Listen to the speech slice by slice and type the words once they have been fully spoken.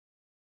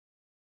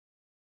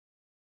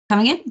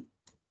Coming in.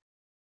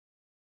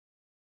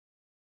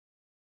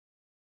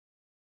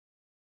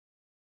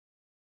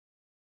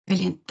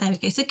 Brilliant. There we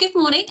go. So good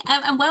morning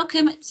and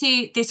welcome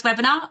to this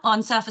webinar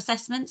on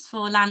self-assessments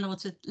for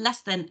landlords with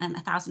less than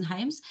 1,000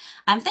 homes.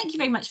 Thank you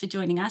very much for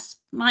joining us.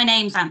 My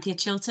name's Anthea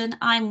Chilton.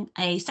 I'm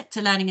a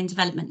Sector Learning and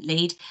Development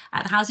Lead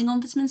at the Housing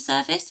Ombudsman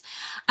Service.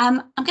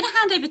 I'm going to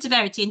hand over to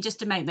Verity in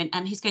just a moment,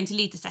 who's going to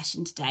lead the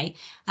session today.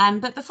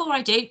 But before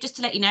I do, just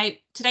to let you know,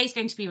 today's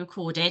going to be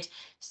recorded.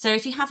 So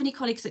if you have any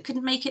colleagues that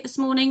couldn't make it this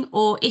morning,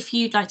 or if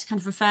you'd like to kind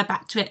of refer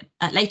back to it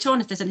later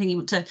on, if there's anything you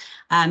want to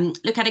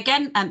look at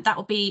again, that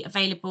will be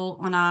available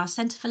on our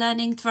Centre for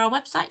Learning through our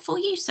website for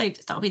you. So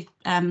that will be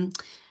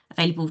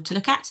available to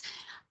look at.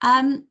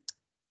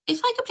 If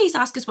I could please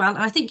ask as well,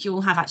 and I think you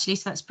all have actually,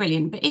 so that's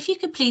brilliant, but if you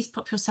could please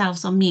pop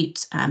yourselves on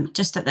mute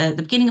just at the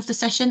beginning of the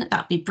session,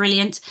 that would be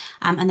brilliant.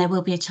 And there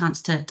will be a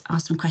chance to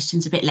ask some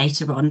questions a bit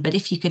later on. But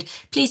if you could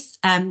please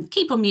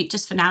keep on mute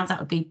just for now, that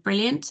would be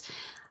brilliant.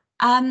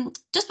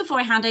 Just before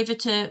I hand over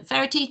to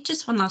Verity,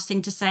 just one last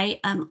thing to say.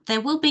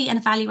 There will be an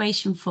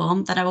evaluation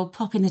form that I will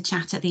pop in the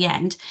chat at the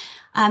end.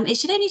 It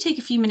should only take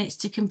a few minutes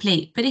to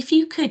complete, but if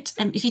you could,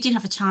 if you do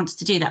have a chance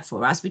to do that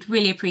for us, we'd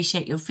really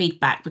appreciate your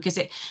feedback, because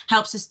it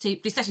helps us to,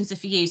 these sessions are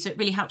for you, so it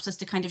really helps us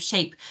to kind of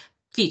shape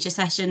future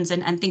sessions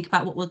and think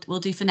about what we'll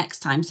do for next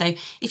time. So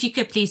if you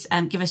could please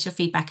give us your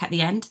feedback at the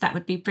end, that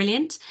would be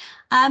brilliant.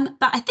 But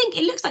I think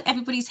it looks like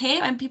everybody's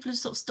here and people have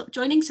sort of stopped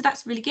joining, so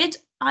that's really good.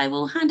 I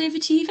will hand over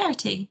to you,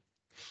 Verity.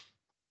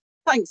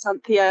 Thanks,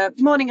 Anthea.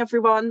 Morning,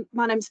 everyone.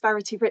 My name's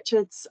Verity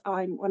Richards.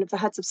 I'm one of the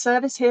heads of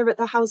service here at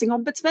the Housing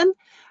Ombudsman.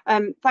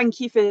 Thank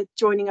you for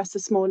joining us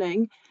this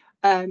morning.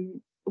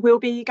 We'll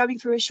be going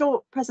through a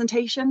short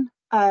presentation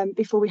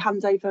before we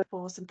hand over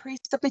for some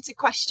pre-submitted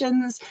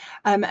questions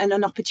and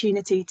an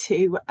opportunity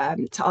to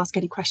ask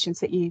any questions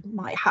that you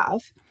might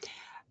have.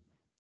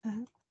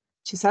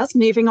 She says,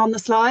 moving on the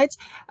slides.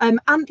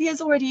 Anthea's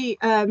already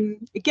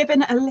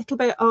given a little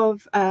bit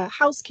of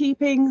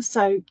housekeeping.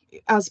 So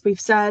as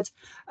we've said,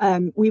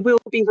 we will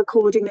be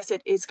recording this.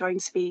 It is going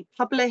to be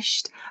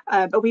published,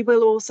 but we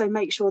will also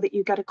make sure that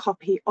you get a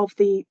copy of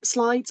the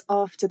slides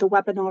after the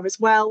webinar as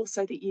well,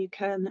 so that you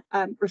can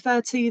refer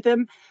to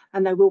them,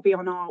 and they will be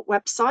on our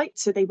website,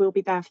 so they will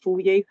be there for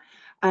you.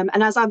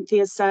 And as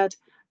Anthea said,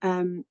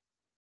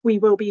 we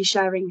will be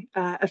sharing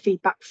a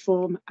feedback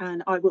form,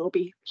 and I will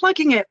be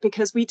plugging it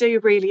because we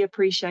do really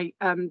appreciate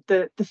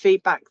the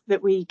feedback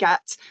that we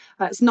get.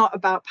 It's not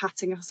about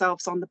patting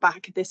ourselves on the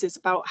back. This is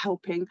about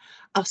helping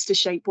us to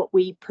shape what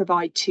we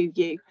provide to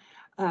you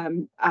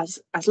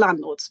as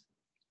landlords.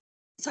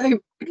 So,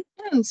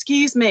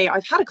 excuse me,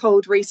 I've had a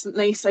cold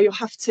recently, so you'll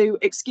have to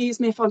excuse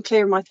me if I'm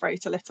clearing my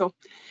throat a little.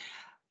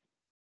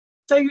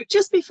 So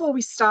just before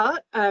we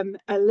start, a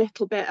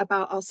little bit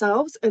about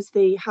ourselves as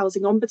the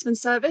Housing Ombudsman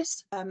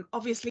Service.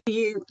 Obviously,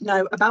 you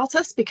know about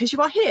us because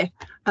you are here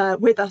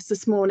with us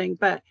this morning,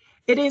 but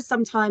it is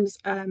sometimes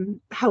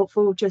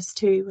helpful just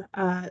to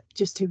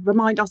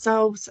remind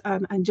ourselves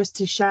and just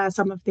to share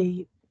some of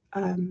the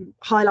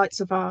highlights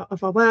of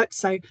our work.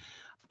 So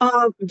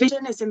our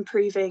vision is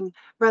improving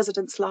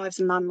residents' lives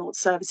and landlord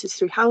services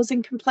through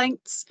housing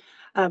complaints.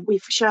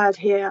 We've shared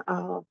here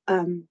our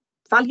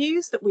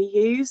values that we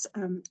use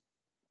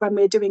when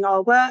we're doing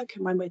our work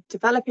and when we're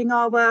developing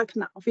our work,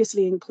 and that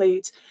obviously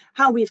includes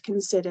how we've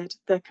considered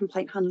the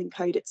complaint handling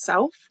code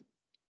itself.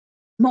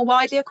 More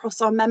widely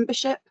across our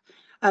membership,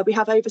 we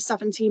have over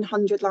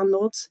 1,700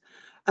 landlords,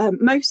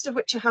 most of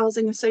which are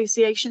housing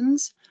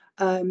associations,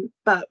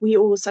 but we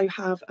also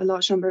have a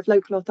large number of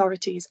local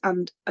authorities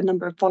and a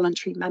number of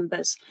voluntary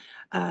members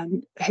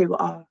who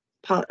are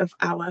part of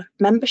our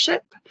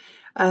membership.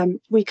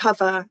 We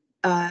cover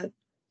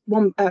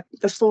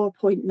the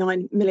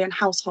 4.9 million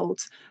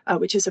households,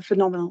 which is a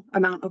phenomenal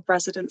amount of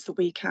residents that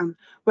we can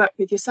work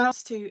with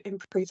yourselves to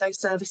improve those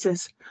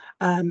services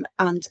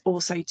and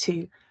also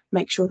to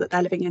make sure that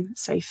they're living in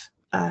safe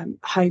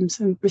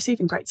homes and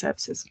receiving great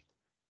services.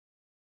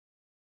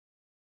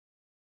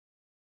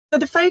 So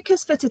the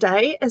focus for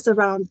today is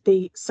around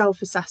the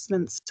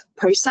self-assessments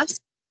process.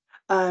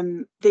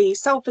 The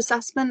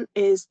self-assessment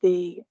is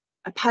the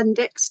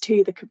appendix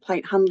to the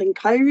complaint handling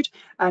code.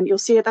 You'll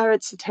see it there,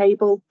 it's a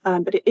table,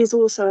 but it is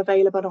also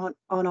available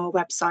on our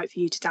website for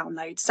you to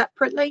download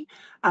separately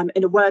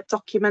in a Word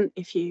document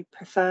if you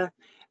prefer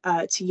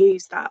to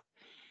use that.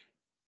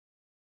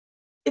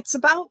 It's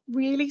about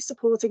really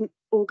supporting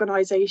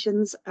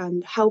organisations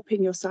and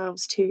helping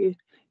yourselves to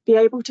be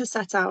able to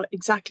set out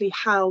exactly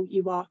how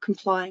you are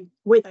complying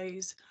with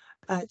those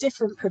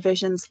different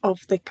provisions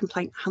of the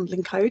complaint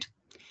handling code.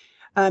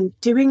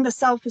 Doing the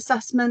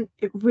self-assessment,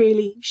 it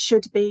really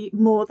should be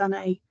more than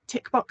a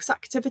tick box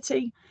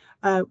activity.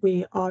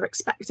 We are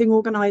expecting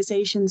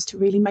organisations to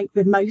really make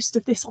the most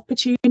of this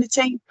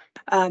opportunity.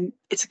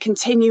 It's a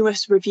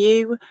continuous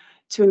review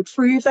to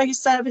improve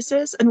those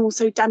services and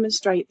also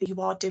demonstrate that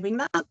you are doing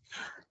that.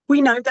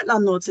 We know that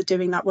landlords are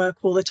doing that work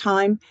all the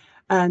time,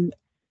 and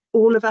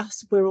all of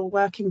us, we're all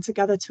working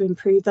together to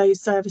improve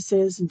those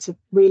services and to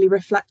really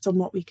reflect on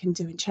what we can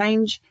do and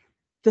change.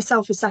 The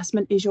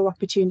self-assessment is your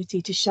opportunity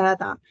to share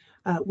that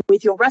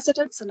with your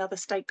residents and other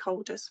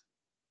stakeholders.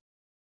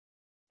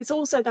 It's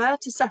also there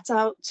to set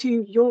out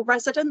to your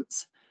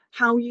residents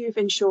how you've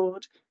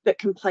ensured that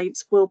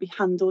complaints will be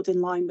handled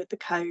in line with the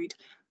code.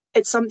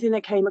 It's something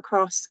that came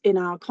across in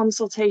our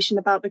consultation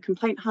about the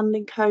complaint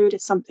handling code.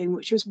 It's something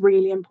which was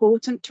really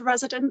important to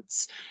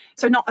residents.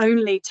 So not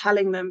only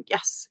telling them,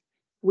 yes,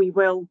 we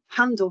will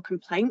handle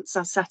complaints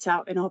as set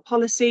out in our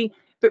policy,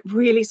 but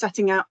really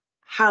setting out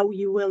how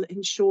you will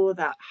ensure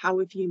that. How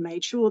have you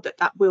made sure that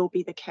that will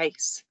be the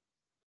case?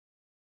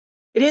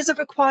 It is a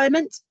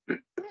requirement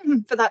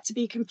for that to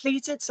be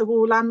completed. So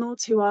all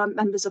landlords who are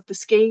members of the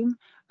scheme,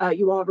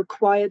 you are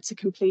required to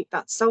complete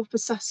that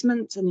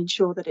self-assessment and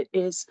ensure that it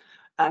is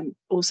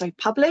also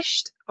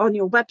published on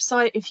your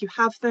website if you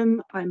have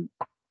them. I'm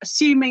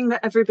assuming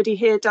that everybody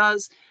here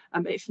does.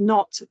 If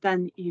not,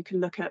 then you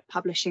can look at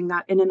publishing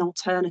that in an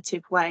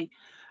alternative way,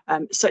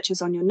 such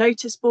as on your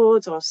notice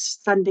boards or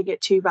sending it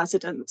to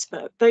residents.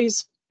 But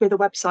those with a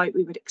website,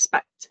 we would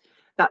expect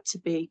that to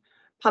be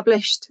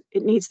published.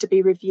 It needs to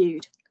be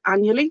reviewed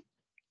annually.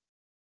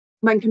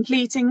 When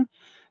completing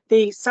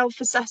the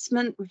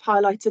self-assessment, we've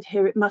highlighted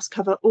here, it must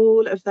cover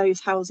all of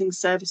those housing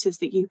services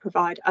that you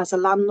provide as a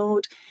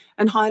landlord,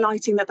 and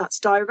highlighting that that's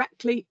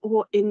directly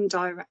or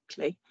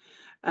indirectly.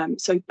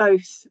 So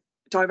both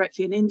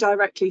directly and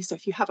indirectly. So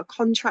if you have a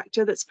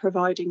contractor that's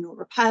providing your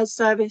repairs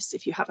service,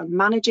 if you have a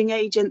managing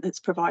agent that's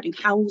providing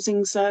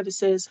housing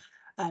services,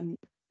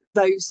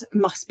 those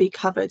must be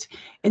covered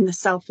in the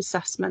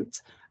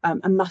self-assessment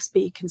and must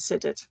be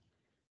considered.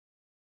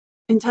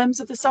 In terms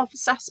of the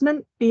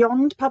self-assessment,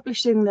 beyond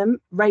publishing them,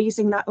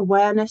 raising that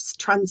awareness,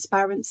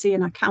 transparency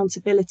and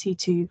accountability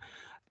to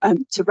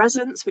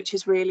residents, which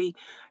is really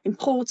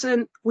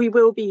important, we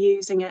will be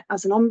using it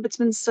as an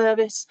ombudsman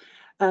service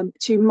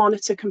to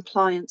monitor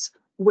compliance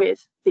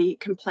with the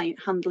complaint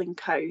handling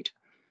code.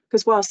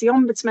 Because whilst the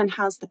ombudsman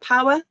has the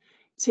power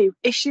to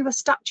issue a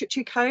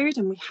statutory code,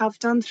 and we have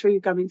done through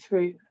going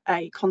through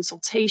a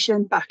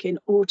consultation back in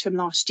autumn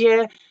last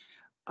year,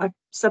 I've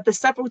said this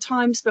several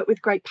times, but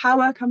with great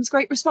power comes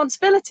great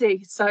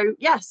responsibility. So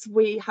yes,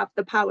 we have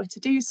the power to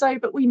do so,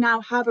 but we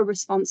now have a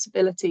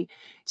responsibility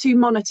to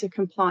monitor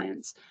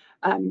compliance.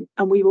 And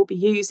we will be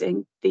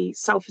using the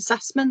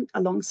self-assessment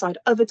alongside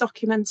other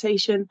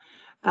documentation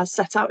as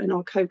set out in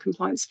our code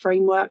compliance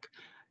framework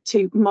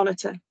to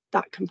monitor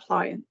that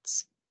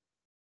compliance.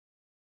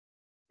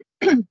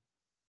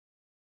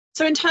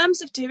 So in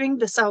terms of doing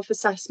the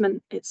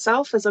self-assessment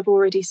itself, as I've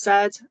already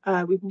said,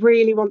 we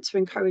really want to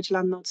encourage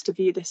landlords to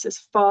view this as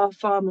far,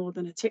 far more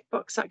than a tick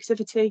box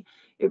activity.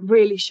 It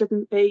really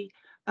shouldn't be.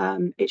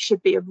 It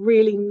should be a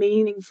really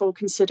meaningful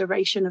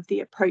consideration of the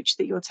approach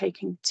that you're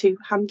taking to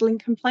handling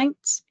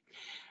complaints.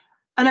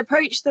 An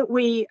approach that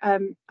we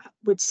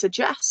would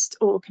suggest,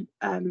 or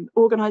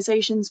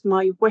organisations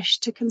might wish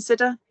to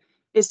consider,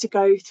 is to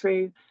go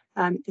through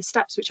the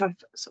steps which I've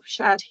sort of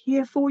shared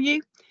here for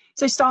you.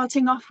 So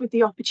starting off with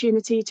the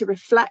opportunity to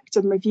reflect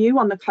and review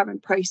on the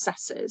current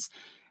processes,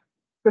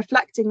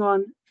 reflecting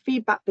on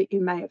feedback that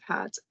you may have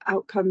had,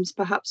 outcomes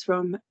perhaps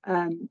from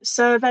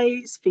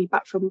surveys,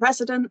 feedback from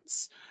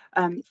residents,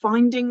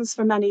 findings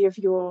from any of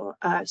your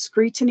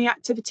scrutiny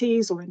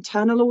activities or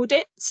internal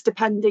audits,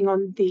 depending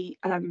on the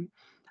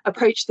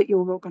approach that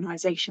your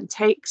organisation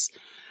takes,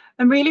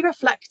 and really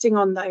reflecting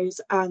on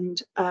those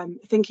and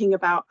thinking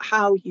about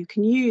how you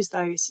can use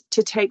those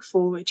to take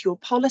forward your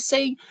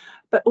policy,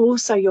 but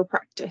also your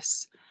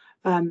practice.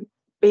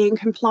 Being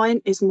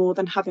compliant is more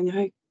than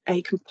having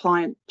a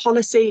compliant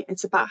policy.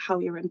 It's about how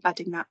you're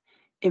embedding that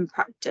in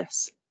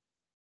practice.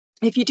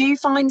 If you do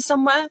find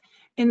somewhere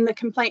in the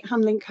complaint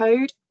handling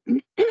code,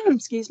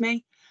 excuse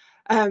me,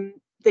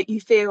 that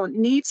you feel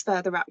needs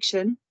further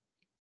action,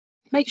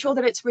 make sure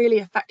that it's really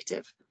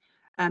effective.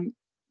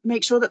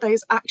 Make sure that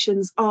those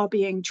actions are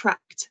being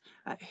tracked.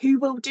 Who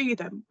will do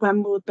them?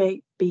 When will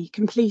they be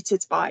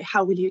completed by?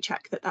 How will you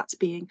check that that's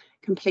being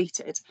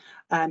completed?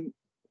 I'm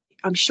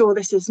sure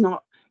this is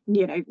not,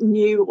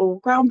 new or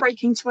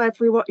groundbreaking to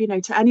everyone,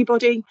 to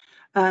anybody.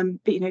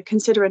 But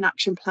consider an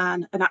action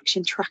plan, an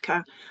action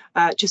tracker,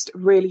 just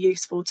really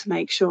useful to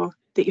make sure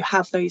that you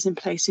have those in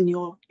place and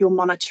you're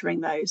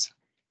monitoring those.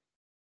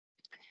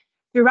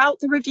 Throughout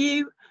the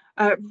review,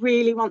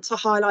 really want to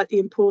highlight the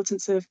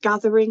importance of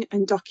gathering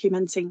and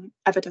documenting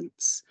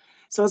evidence.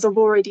 So as I've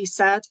already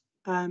said,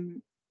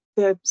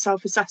 the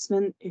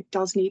self-assessment, it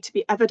does need to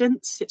be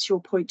evidence. It's your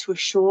point to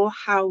assure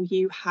how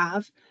you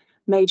have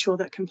made sure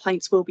that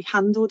complaints will be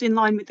handled in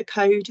line with the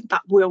code.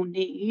 That will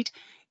need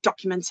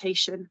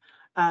documentation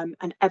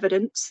and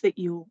evidence that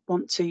you'll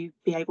want to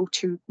be able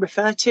to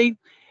refer to.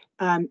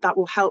 That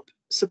will help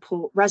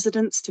support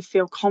residents to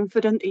feel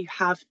confident that you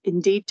have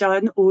indeed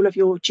done all of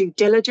your due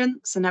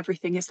diligence and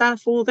everything is there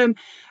for them,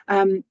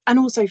 and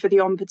also for the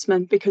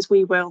Ombudsman, because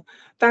we will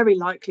very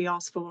likely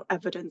ask for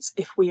evidence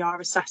if we are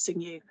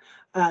assessing you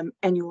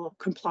and your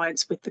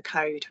compliance with the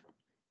code.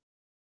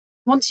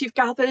 Once you've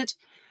gathered,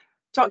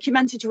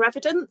 documented your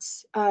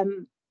evidence,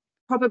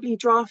 probably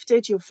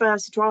drafted your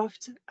first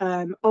draft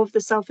of the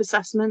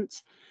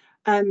self-assessment,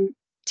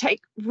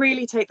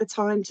 really take the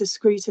time to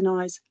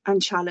scrutinise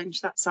and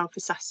challenge that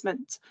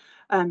self-assessment.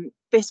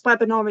 This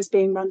webinar is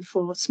being run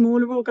for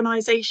smaller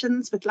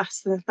organisations with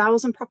less than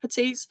 1,000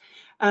 properties.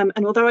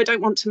 And although I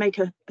don't want to make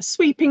a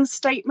sweeping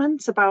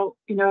statement about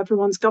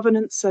everyone's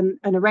governance and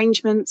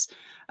arrangements,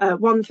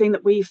 one thing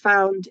that we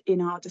found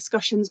in our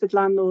discussions with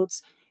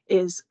landlords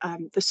is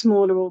the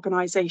smaller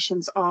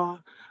organisations are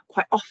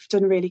quite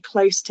often really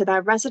close to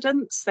their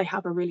residents. They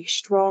have a really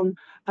strong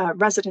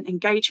resident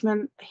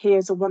engagement.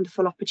 Here's a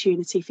wonderful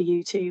opportunity for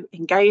you to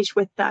engage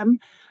with them.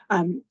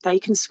 They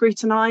can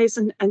scrutinise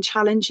and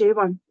challenge you.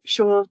 I'm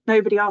sure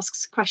nobody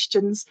asks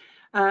questions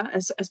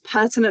as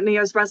pertinently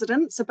as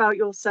residents about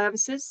your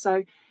services.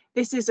 So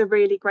this is a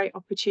really great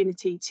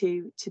opportunity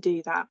to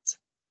do that.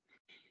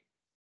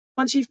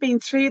 Once you've been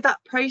through that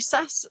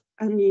process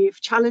and you've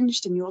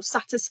challenged and you're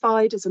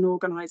satisfied as an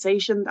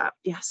organisation that,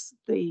 yes,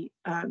 the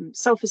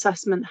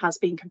self-assessment has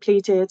been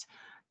completed,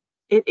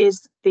 it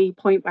is the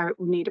point where it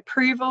will need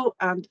approval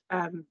and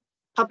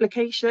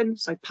publication,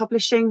 so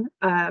publishing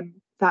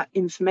that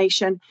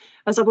information.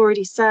 As I've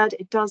already said,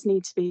 it does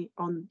need to be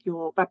on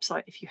your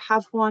website if you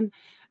have one,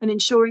 and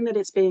ensuring that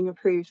it's being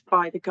approved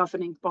by the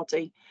governing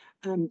body.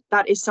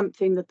 That is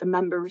something that the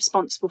member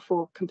responsible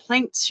for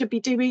complaints should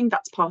be doing.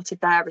 That's part of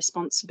their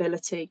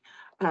responsibility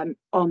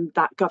on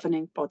that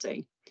governing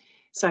body.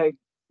 So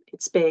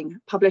it's being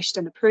published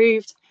and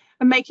approved,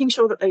 and making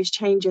sure that those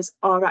changes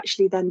are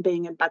actually then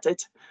being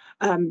embedded.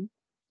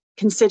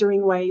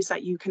 Considering ways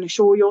that you can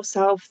assure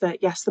yourself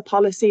that, yes, the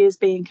policy is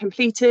being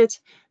completed,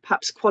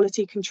 perhaps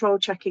quality control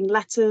checking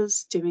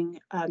letters, doing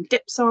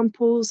dip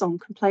samples on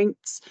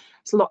complaints.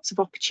 There's lots of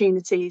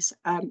opportunities,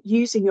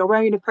 using your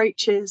own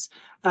approaches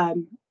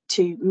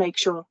to make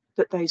sure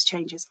that those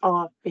changes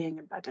are being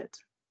embedded.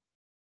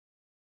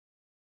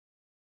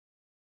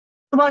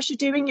 Whilst you're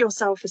doing your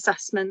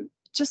self-assessment,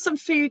 just some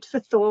food for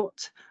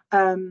thought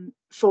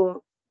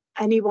for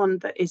anyone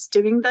that is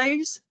doing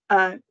those.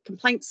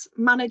 Complaints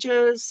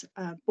managers,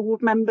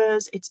 board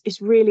members,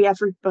 it's really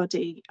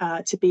everybody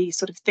to be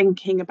sort of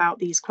thinking about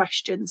these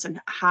questions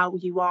and how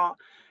you are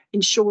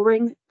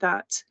ensuring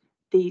that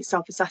the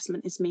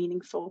self-assessment is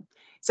meaningful.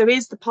 So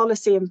is the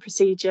policy and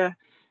procedure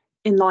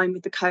in line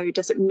with the code?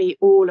 Does it meet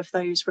all of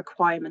those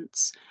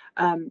requirements?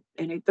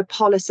 The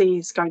policy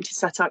is going to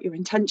set out your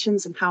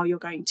intentions and how you're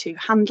going to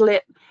handle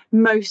it.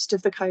 Most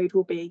of the code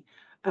will be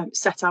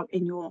set out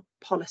in your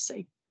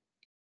policy.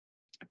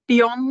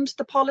 Beyond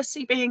the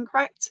policy being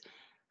correct,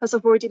 as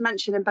I've already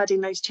mentioned,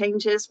 embedding those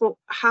changes, well,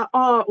 how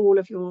are all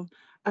of your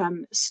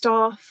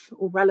staff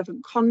or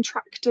relevant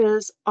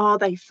contractors, are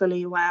they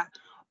fully aware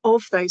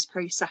of those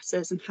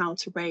processes and how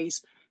to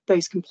raise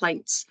those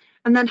complaints,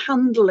 and then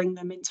handling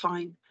them in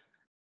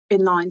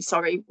line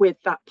with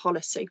that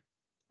policy,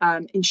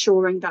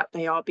 ensuring that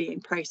they are being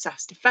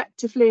processed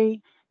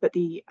effectively, that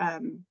the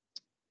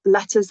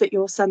letters that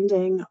you're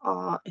sending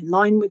are in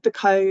line with the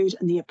code,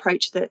 and the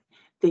approach that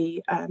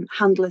the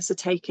handlers are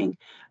taking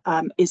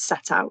is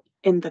set out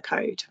in the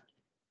code.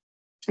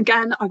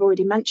 Again, I've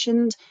already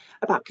mentioned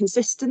about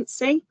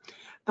consistency,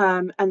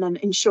 and then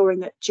ensuring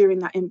that during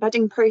that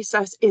embedding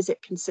process, is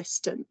it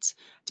consistent?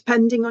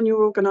 Depending on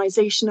your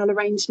organisational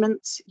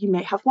arrangements, you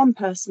may have one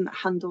person that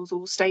handles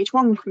all stage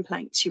 1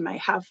 complaints. You may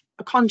have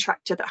a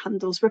contractor that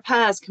handles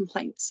repairs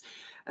complaints.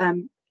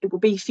 It will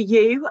be for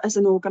you as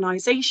an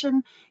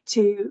organisation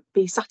to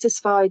be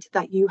satisfied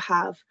that you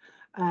have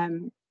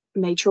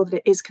made sure that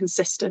it is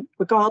consistent,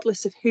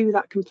 regardless of who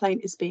that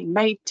complaint is being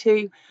made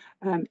to.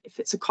 If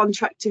it's a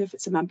contractor, if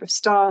it's a member of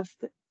staff,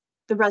 that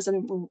the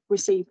resident will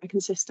receive a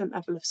consistent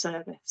level of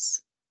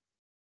service.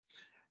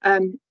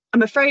 I'm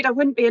afraid I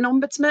wouldn't be an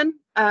ombudsman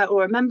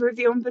or a member of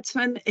the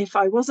ombudsman if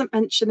I wasn't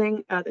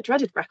mentioning the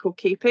dreaded record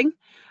keeping.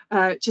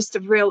 Just a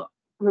real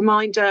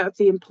reminder of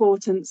the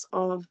importance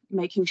of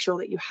making sure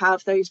that you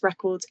have those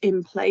records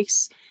in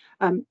place,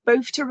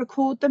 both to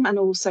record them and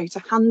also to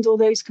handle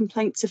those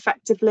complaints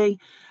effectively.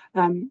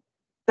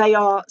 They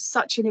are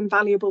such an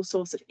invaluable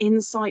source of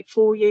insight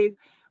for you,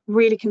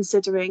 really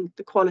considering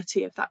the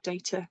quality of that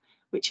data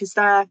which is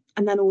there.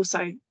 And then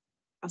also,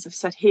 as I've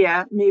said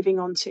here, moving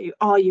on to,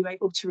 are you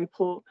able to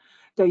report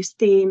those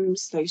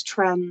themes, those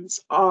trends?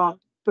 Are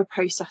the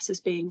processes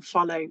being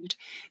followed?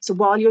 So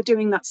while you're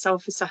doing that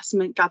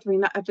self-assessment, gathering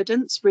that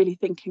evidence, really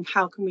thinking,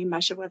 how can we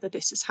measure whether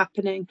this is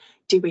happening?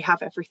 Do we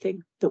have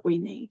everything that we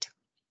need?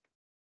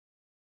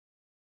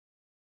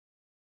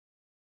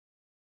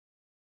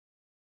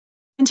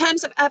 In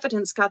terms of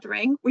evidence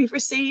gathering, we've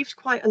received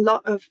quite a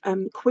lot of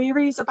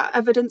queries about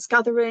evidence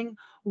gathering.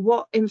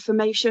 What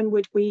information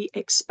would we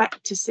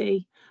expect to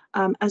see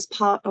as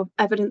part of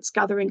evidence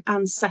gathering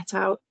and set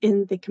out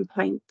in the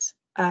complaint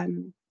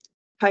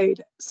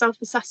code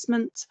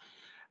self-assessment?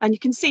 And you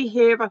can see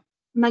here, I've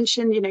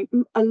mentioned,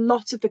 a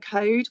lot of the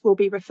code will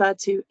be referred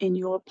to in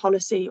your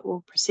policy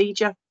or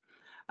procedure,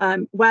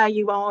 where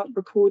you are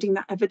recording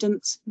that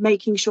evidence,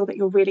 making sure that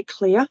you're really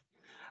clear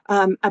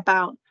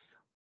about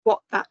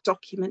what that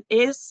document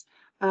is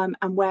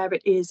and where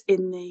it is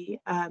in the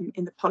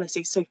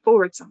policy. So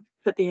for example,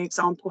 put the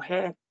example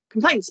here,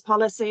 complaints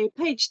policy,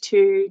 page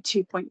 2,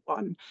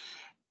 2.1.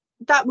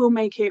 that will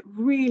make it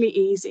really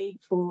easy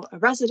for a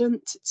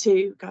resident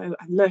to go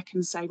and look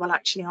and say, well,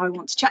 actually, I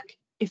want to check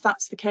if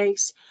that's the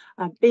case.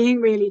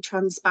 Being really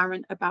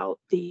transparent about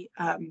the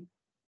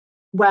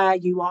where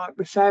you are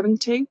referring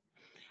to.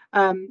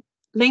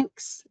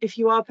 Links, if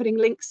you are putting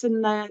links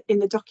in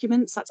the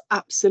documents, that's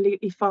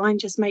absolutely fine.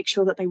 Just make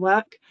sure that they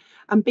work,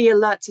 and be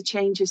alert to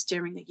changes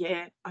during the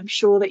year. I'm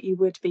sure that you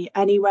would be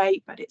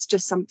anyway, but it's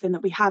just something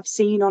that we have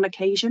seen on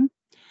occasion,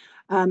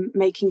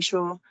 making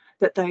sure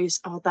that those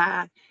are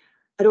there.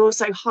 I'd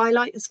also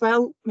highlight as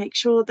well, make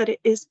sure that it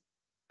is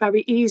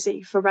very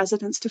easy for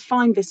residents to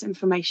find this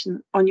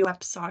information on your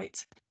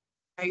website.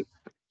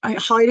 I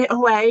hide it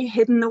away,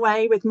 hidden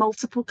away with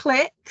multiple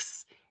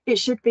clicks. It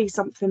should be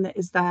something that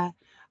is there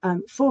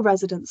for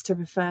residents to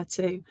refer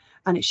to,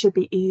 and it should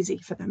be easy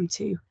for them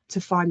to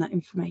find that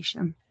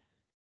information.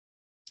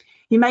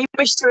 You may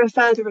wish to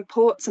refer to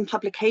reports and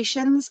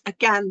publications.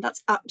 Again,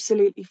 that's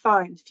absolutely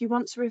fine. If you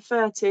want to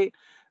refer to,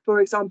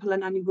 for example,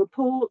 an annual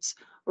report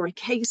or a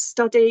case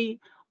study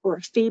or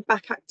a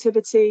feedback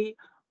activity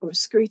or a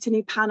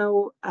scrutiny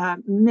panel,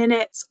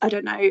 minutes, I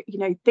don't know,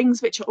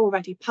 things which are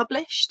already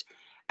published.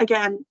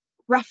 Again,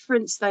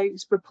 reference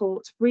those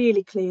reports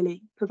really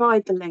clearly,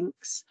 provide the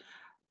links,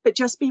 but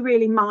just be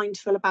really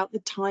mindful about the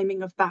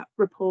timing of that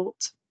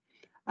report.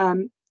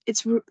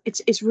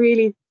 It's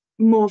really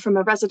more from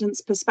a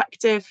resident's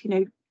perspective.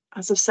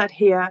 As I've said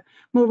here,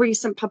 more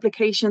recent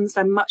publications,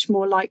 they're much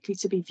more likely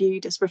to be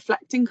viewed as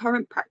reflecting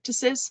current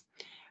practices.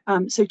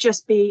 So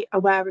just be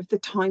aware of the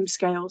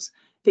timescales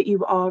that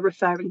you are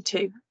referring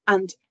to.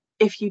 And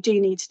if you do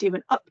need to do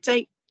an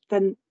update,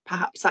 then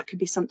perhaps that could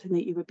be something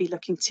that you would be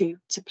looking to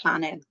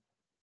plan in.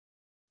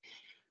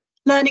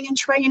 Learning and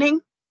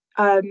training.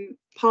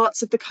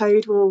 Parts of the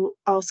code will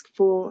ask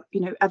for,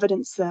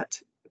 evidence that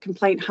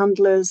complaint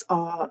handlers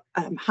are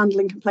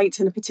handling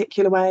complaints in a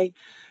particular way.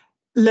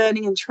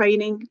 Learning and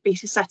training, be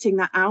setting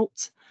that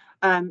out.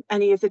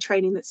 Any of the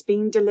training that's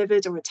been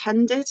delivered or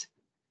attended.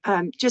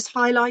 Just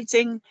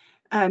highlighting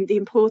the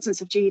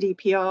importance of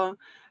GDPR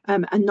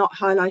and not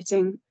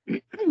highlighting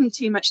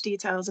too much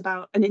details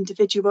about an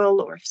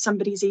individual, or if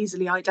somebody's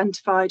easily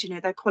identified,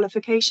 their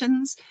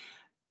qualifications.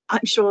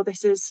 I'm sure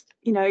this is,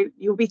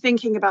 you'll be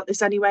thinking about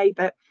this anyway,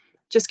 but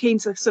just keen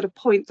to sort of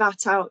point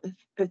that out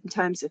in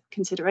terms of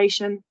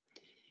consideration.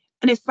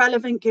 And if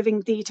relevant,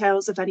 giving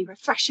details of any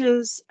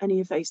refreshers, any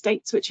of those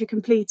dates which are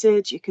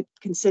completed. You could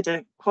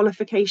consider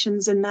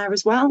qualifications in there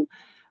as well.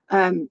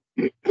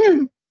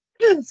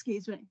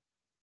 Excuse me.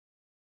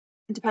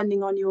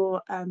 Depending on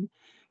your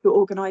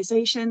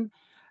organisation,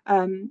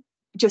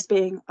 just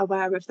being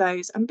aware of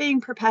those and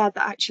being prepared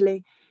that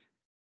actually,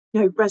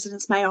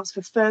 residents may ask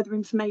for further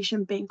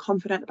information, being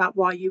confident about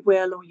why you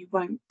will or you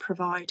won't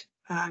provide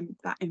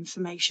that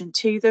information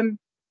to them.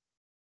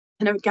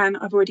 And again,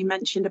 I've already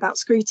mentioned about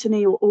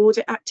scrutiny or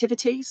audit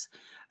activities.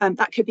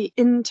 That could be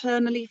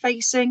internally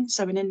facing,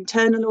 so an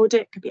internal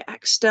audit could be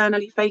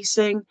externally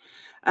facing.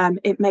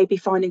 It may be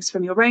findings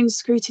from your own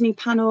scrutiny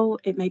panel.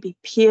 It may be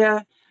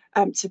peer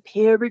to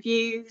peer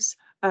reviews.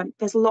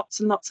 There's lots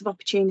and lots of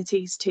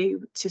opportunities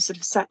to sort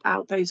of set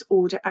out those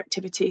audit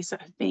activities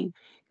that have been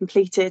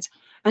completed,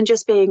 and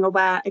just being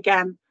aware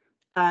again,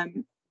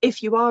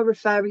 if you are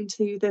referring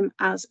to them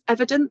as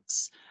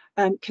evidence,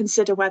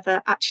 consider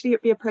whether actually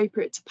it'd be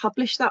appropriate to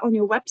publish that on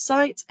your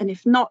website, and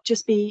if not,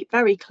 just be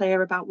very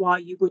clear about why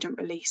you wouldn't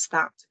release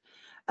that.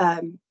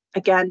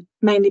 Again,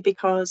 mainly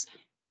because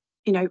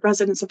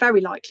residents are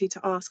very likely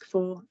to ask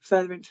for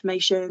further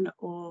information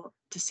or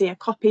to see a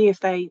copy if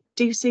they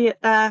do see it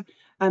there.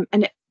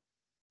 And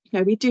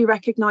we do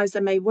recognise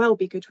there may well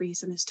be good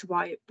reason as to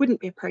why it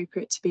wouldn't be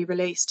appropriate to be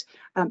released,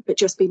 but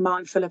just be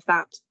mindful of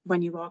that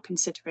when you are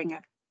considering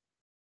it.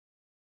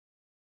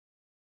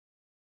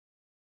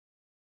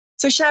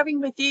 So sharing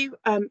with you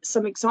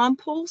some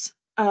examples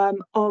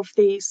of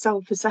the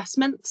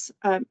self-assessments.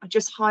 I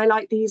just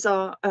highlight these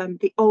are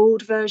the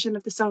old version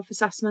of the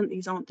self-assessment.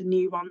 These aren't the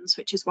new ones,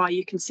 which is why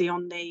you can see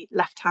on the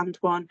left-hand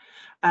one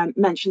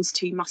mentions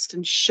to must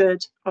and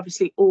should.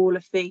 Obviously, all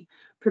of the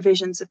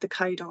provisions of the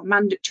code are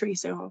mandatory,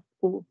 so are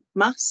all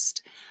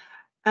must.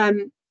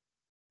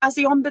 As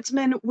the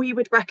Ombudsman, we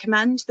would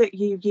recommend that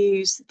you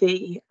use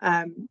the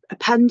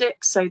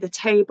appendix, so the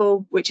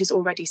table, which is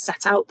already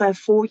set out there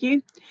for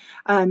you.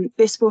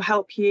 This will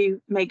help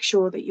you make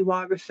sure that you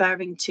are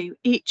referring to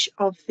each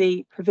of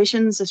the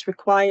provisions as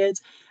required,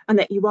 and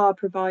that you are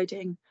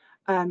providing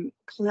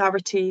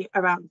clarity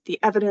around the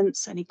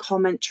evidence, any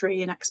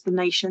commentary and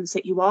explanations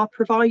that you are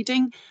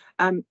providing.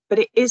 But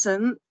it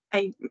isn't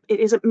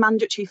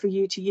mandatory for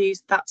you to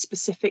use that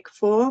specific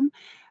form.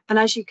 And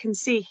as you can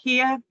see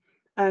here,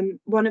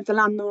 one of the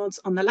landlords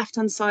on the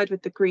left-hand side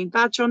with the green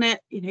badge on it,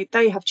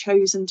 they have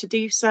chosen to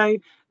do so.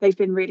 They've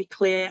been really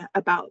clear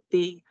about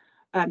the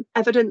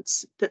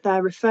evidence that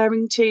they're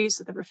referring to.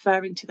 So they're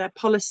referring to their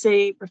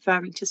policy,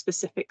 referring to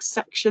specific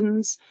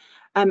sections.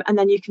 And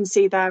then you can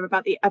see there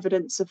about the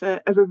evidence of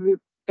a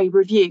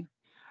review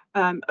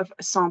of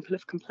a sample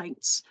of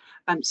complaints.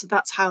 So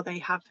that's how they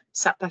have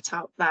set that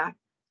out there.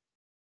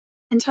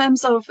 In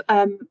terms of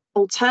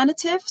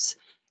alternatives,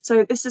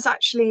 So this is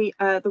actually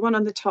the one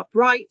on the top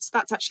right,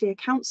 that's actually a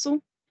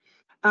council.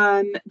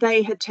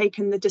 They had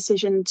taken the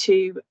decision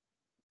to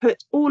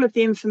put all of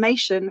the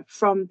information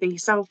from the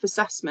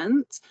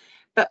self-assessment,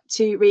 but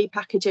to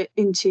repackage it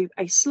into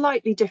a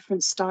slightly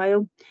different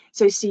style.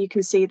 So you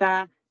can see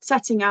there,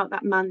 setting out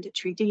that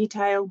mandatory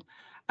detail,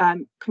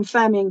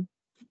 confirming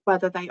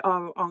whether they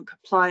are or aren't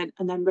compliant,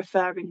 and then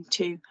referring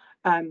to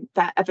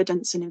their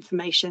evidence and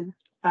information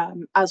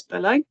as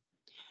below.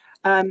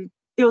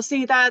 You'll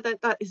see there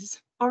that that is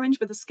orange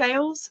with the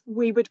scales.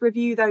 We would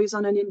review those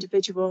on an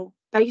individual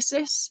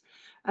basis.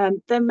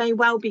 There may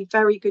well be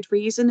very good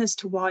reason as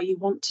to why you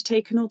want to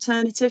take an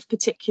alternative,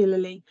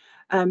 particularly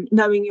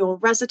knowing your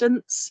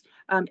residents,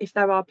 if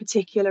there are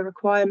particular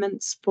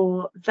requirements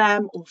for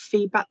them or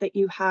feedback that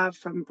you have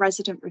from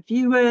resident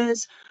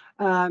reviewers,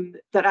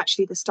 that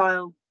actually the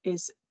style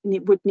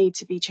would need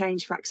to be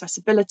changed for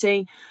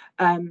accessibility,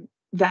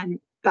 then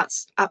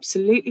that's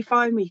absolutely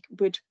fine. We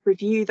would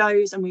review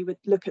those and we would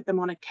look at them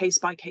on a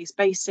case-by-case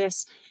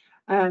basis.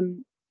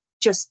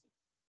 Just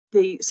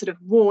the sort of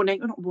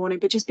warning, or not warning,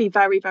 but just be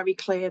very, very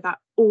clear that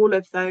all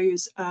of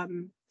those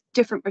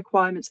different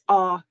requirements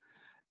are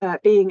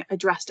being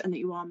addressed and that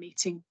you are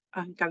meeting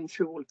and going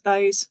through all of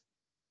those.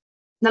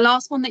 The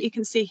last one that you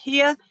can see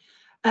here,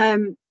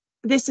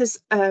 this is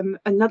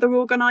another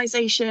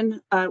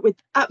organisation with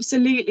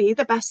absolutely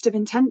the best of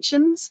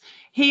intentions.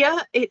 Here,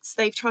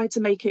 they've tried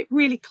to make it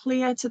really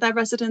clear to their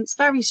residents,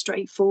 very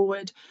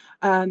straightforward,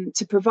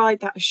 to provide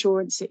that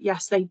assurance that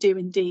yes, they do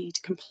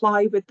indeed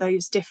comply with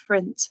those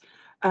different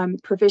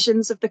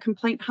provisions of the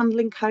complaint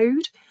handling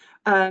code.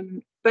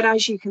 But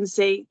as you can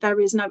see, there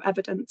is no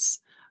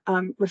evidence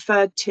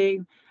referred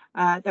to.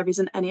 There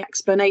isn't any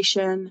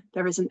explanation.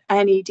 There isn't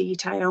any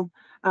detail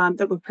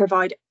that would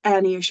provide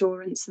any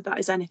assurance that that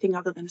is anything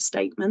other than a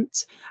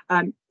statement.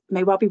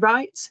 May well be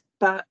right,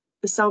 but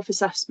the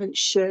self-assessment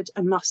should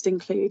and must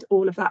include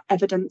all of that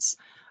evidence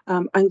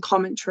and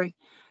commentary.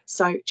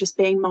 So just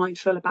being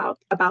mindful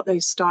about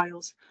those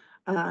styles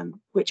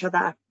which are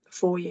there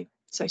for you.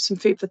 So some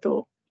food for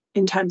thought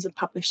in terms of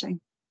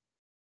publishing.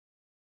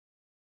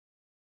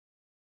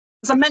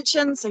 As I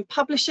mentioned, so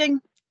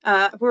publishing,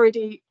 I've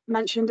already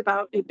mentioned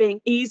about it being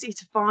easy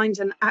to find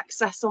and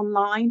access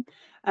online.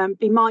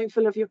 Be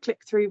mindful of your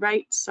click-through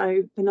rate,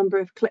 so the number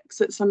of clicks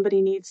that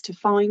somebody needs to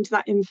find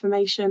that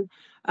information.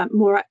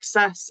 More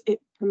access, it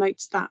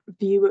promotes that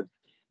view of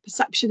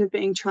perception of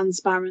being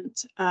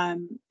transparent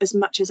as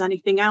much as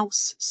anything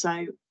else,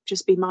 so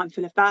just be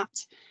mindful of that.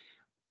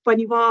 When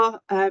you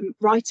are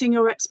writing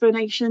your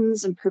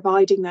explanations and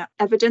providing that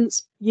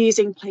evidence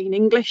using plain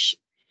English,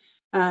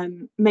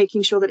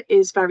 making sure that it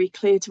is very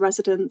clear to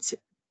residents. It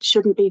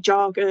shouldn't be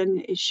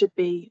jargon, it should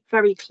be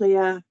very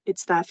clear.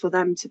 It's there for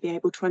them to be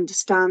able to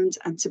understand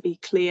and to be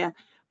clear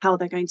how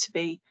they're going to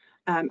be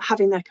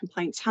having their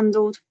complaints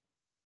handled.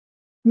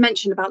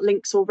 Mentioned about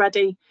links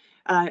already,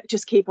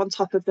 just keep on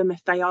top of them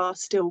if they are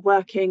still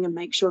working and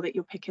make sure that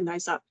you're picking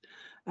those up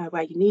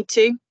where you need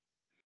to.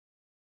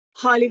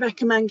 Highly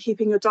recommend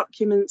keeping your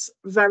documents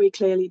very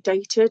clearly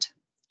dated.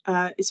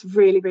 It's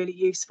really, really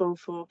useful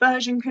for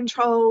version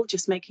control,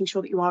 just making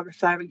sure that you are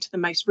referring to the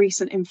most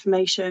recent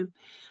information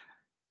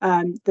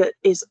that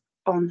is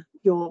on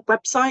your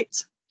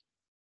website.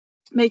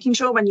 Making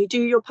sure when you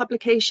do your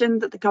publication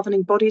that the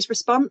governing body's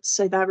response,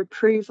 so their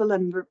approval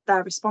and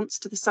their response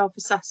to the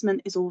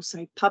self-assessment, is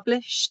also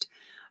published,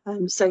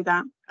 so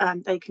that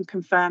they can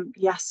confirm,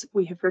 yes,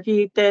 we have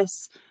reviewed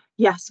this,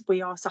 yes,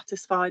 we are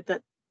satisfied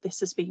that this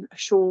has been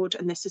assured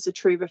and this is a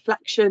true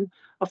reflection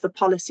of the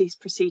policies,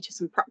 procedures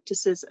and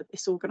practices of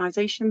this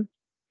organisation.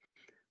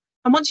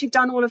 And once you've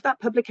done all of that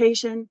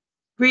publication,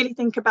 really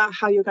think about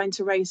how you're going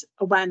to raise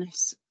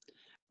awareness.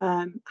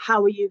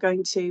 How are you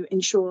going to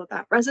ensure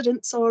that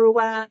residents are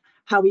aware?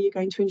 How are you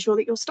going to ensure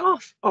that your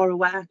staff are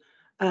aware?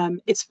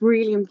 It's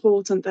really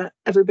important that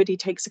everybody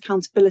takes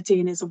accountability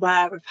and is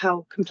aware of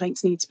how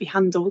complaints need to be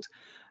handled.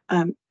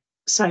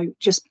 So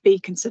just be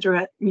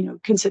considerate,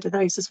 consider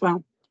those as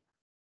well.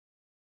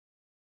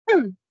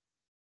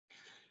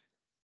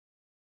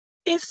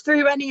 If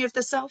through any of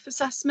the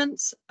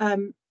self-assessments,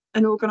 an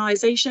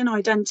organisation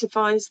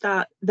identifies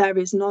that there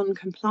is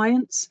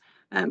non-compliance,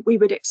 we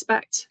would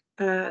expect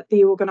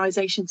the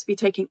organisation to be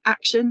taking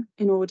action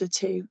in order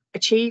to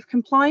achieve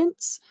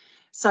compliance.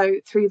 So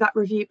through that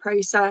review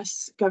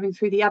process, going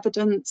through the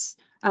evidence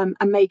and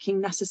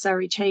making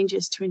necessary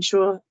changes to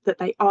ensure that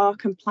they are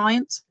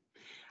compliant.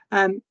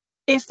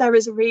 If there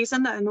is a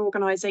reason that an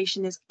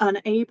organisation is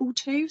unable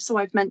to, so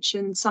I've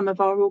mentioned some of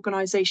our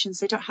organisations,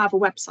 they don't have a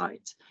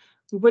website.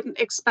 We wouldn't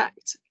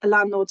expect a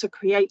landlord to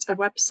create a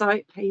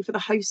website, pay for the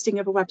hosting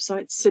of a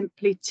website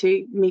simply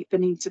to meet the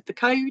needs of the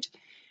code.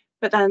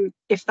 But then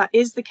if that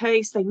is the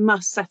case, they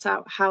must set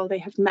out how they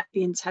have met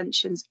the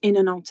intentions in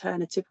an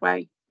alternative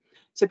way.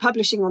 So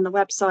publishing on the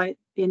website,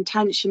 the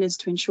intention is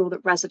to ensure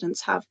that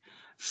residents have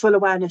full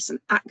awareness and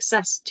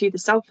access to the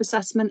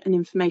self-assessment and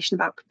information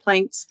about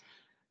complaints.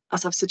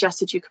 As I've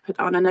suggested, you could put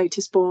that on a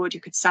notice board, you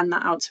could send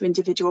that out to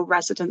individual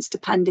residents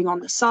depending on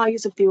the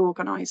size of the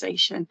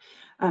organisation.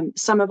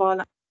 Some of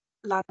our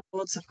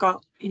landlords have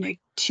got,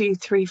 2,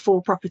 3,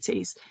 4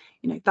 properties,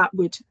 that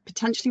would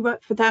potentially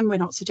work for them. We're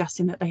not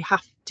suggesting that they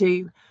have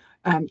to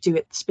do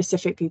it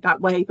specifically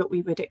that way, but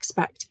we would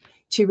expect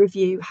to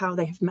review how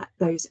they have met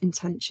those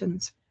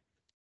intentions.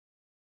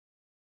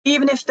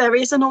 Even if there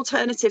is an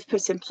alternative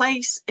put in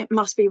place, it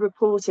must be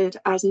reported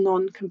as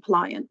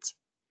non-compliant,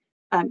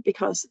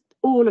 because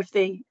all of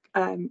the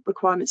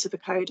requirements of the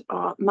code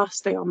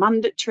they are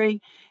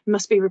mandatory, it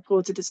must be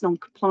reported as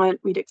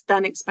non-compliant. We'd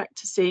then expect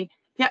to see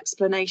the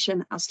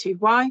explanation as to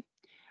why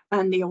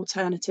and the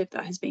alternative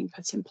that has been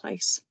put in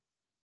place.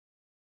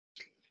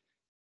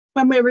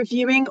 When we're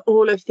reviewing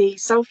all of the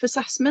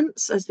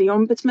self-assessments as the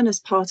Ombudsman, as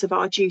part of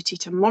our duty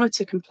to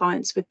monitor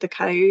compliance with the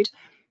code,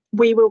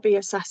 we will be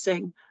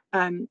assessing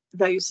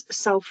those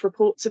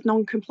self-reports of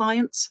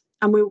non-compliance,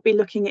 and we will be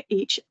looking at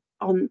each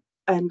on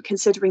and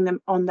considering them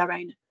on their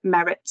own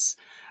merits.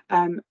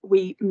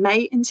 We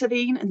may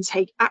intervene and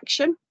take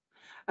action.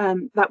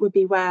 That would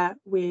be where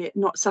we're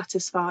not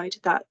satisfied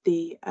that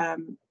the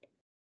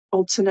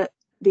alternate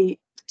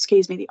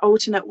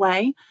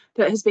way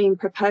that has been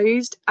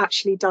proposed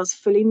actually does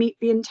fully meet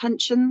the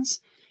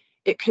intentions.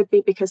 It could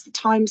be because the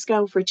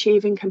timescale for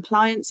achieving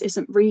compliance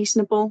isn't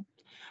reasonable,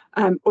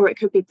 or it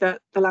could be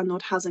that the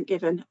landlord hasn't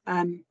given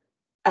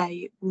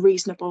a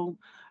reasonable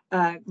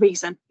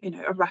reason,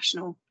 a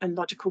rational and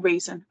logical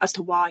reason as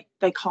to why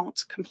they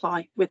can't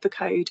comply with the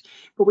code.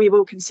 But we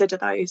will consider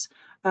those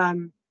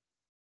on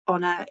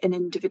an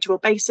individual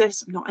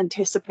basis. I'm not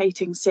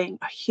anticipating seeing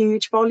a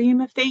huge volume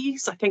of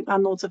these. I think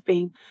landlords have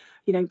been,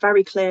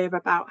 very clear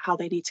about how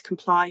they need to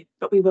comply,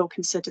 but we will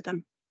consider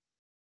them.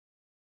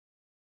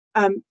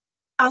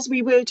 As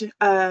we would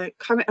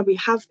currently, we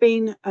have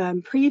been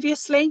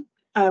previously,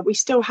 we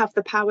still have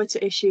the power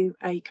to issue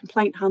a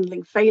complaint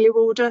handling failure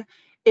order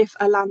if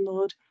a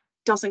landlord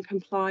doesn't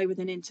comply with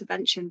an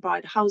intervention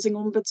by the Housing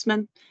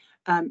Ombudsman.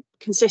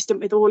 Consistent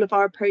with all of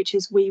our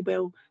approaches, we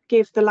will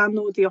give the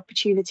landlord the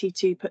opportunity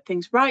to put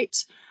things right.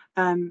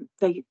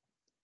 They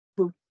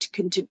will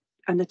continue,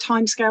 and the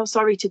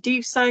timescale, to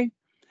do so.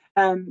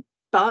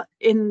 But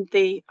in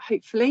the,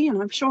 hopefully, and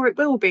I'm sure it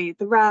will be,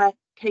 the rare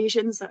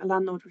occasions that a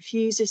landlord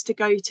refuses to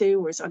go to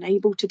or is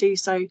unable to do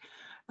so,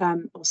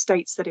 or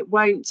states that it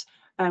won't,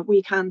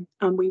 we can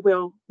and we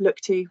will look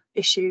to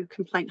issue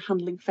complaint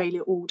handling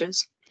failure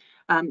orders.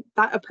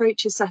 That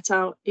approach is set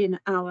out in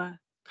our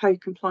code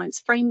compliance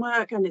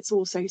framework, and it's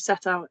also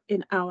set out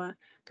in our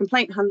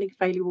complaint handling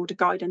failure order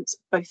guidance,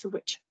 both of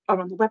which are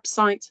on the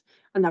website,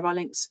 and there are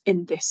links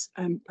in this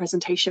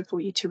presentation for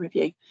you to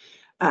review.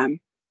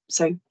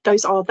 So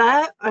those are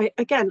there. I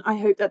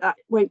hope that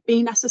won't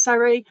be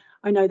necessary.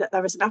 I know that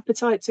there is an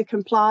appetite to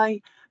comply,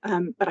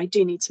 but I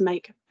do need to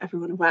make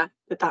everyone aware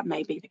that that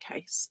may be the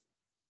case.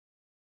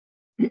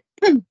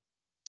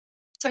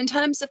 So in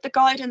terms of the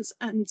guidance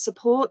and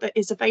support that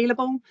is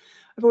available,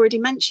 I've already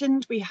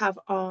mentioned we have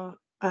our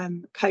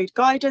code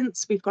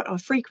guidance. We've got our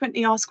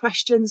frequently asked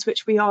questions,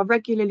 which we are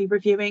regularly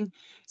reviewing.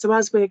 So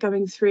as we're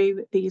going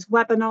through these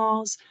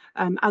webinars,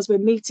 as we're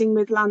meeting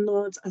with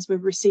landlords, as we're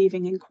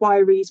receiving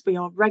inquiries, we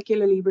are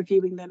regularly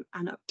reviewing them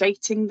and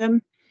updating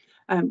them.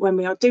 When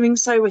we are doing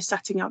so, we're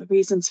setting out the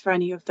reasons for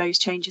any of those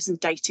changes and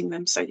dating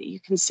them so that you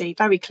can see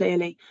very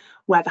clearly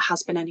where there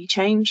has been any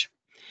change.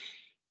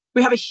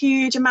 We have a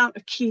huge amount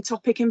of key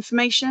topic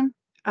information,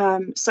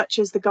 such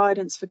as the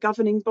guidance for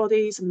governing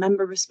bodies and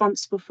member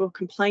responsible for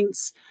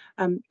complaints.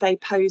 They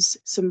pose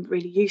some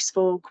really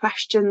useful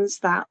questions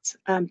that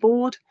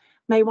board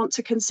may want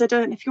to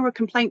consider. And if you're a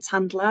complaints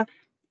handler,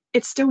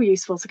 it's still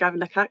useful to go and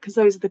look at, because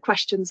those are the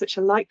questions which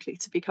are likely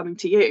to be coming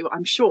to you,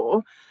 I'm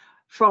sure,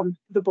 from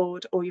the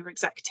board or your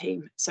exec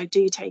team. So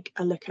do take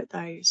a look at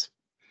those.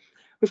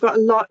 We've got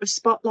a lot of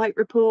spotlight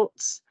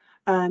reports,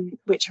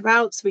 which are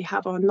out. So we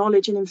have our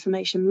knowledge and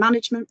information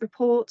management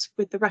report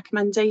with the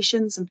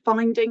recommendations and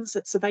findings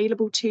that's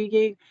available to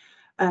you.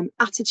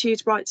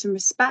 Attitude, rights and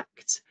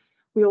respect.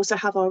 We also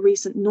have our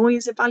recent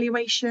noise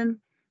evaluation.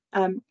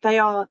 They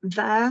are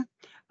there.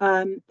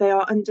 They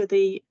are under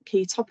the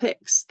key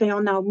topics. They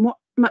are now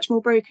much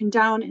more broken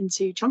down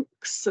into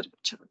chunks, sort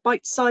of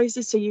bite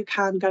sizes, so you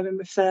can go and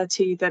refer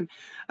to them.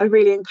 I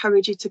really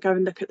encourage you to go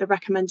and look at the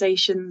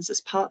recommendations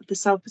as part of the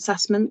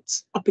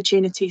self-assessment,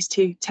 opportunities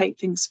to take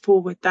things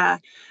forward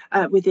there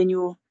within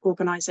your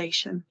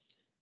organisation.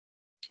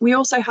 We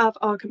also have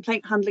our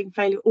complaint handling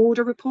failure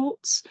order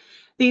reports.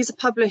 These are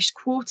published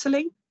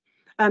quarterly.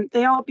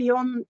 They are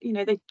beyond,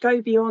 they go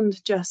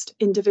beyond just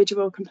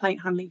individual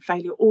complaint handling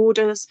failure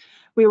orders.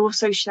 We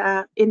also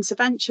share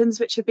interventions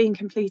which have been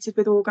completed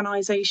with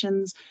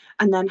organisations,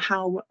 and then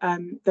how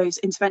those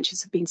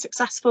interventions have been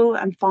successful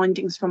and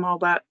findings from our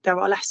work. There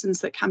are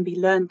lessons that can be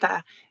learned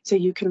there, so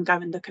you can go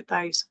and look at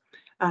those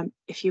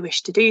if you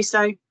wish to do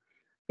so.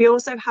 We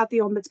also have the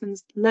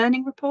Ombudsman's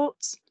learning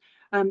reports.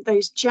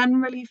 Those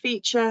generally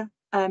feature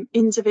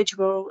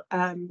individual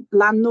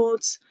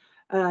landlords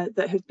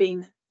that have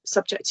been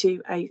subject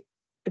to a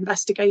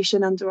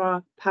investigation under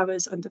our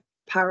powers under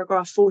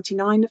paragraph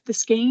 49 of the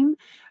scheme.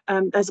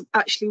 There's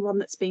actually one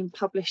that's been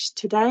published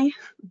today,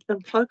 the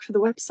plug for the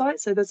website.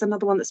 So there's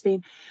another one that's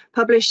been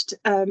published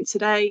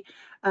today.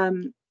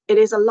 It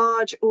is a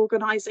large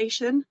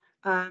organisation.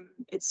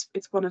 It's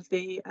one of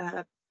the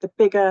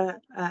bigger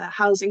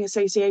housing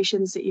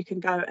associations that you can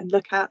go and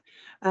look at,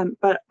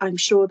 but I'm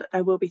sure that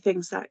there will be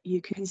things that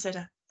you can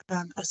consider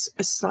as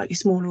slightly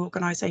smaller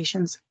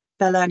organisations.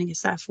 Their learning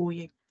is there for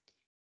you.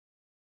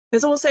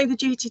 There's also the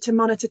duty to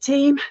monitor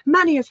team,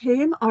 many of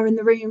whom are in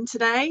the room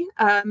today,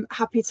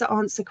 happy to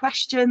answer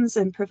questions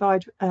and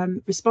provide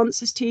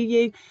responses to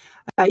you.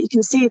 You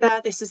can see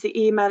there, this is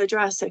the email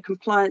address at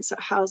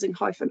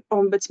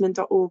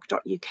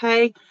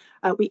compliance@housing-ombudsman.org.uk.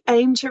 We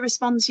aim to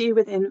respond to you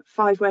within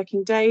 5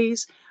 working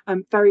days.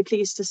 I'm very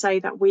pleased to say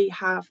that we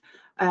have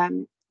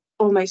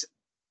almost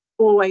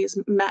always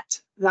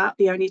met that.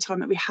 The only time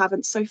that we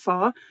haven't so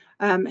far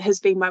has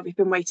been where we've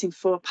been waiting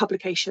for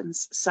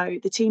publications. So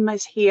the team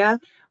is here.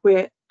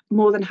 We're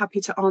more than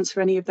happy to answer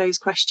any of those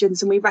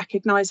questions, and we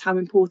recognise how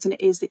important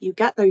it is that you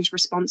get those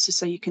responses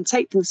so you can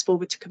take things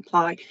forward to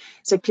comply.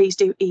 So please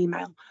do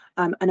email,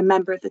 and a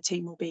member of the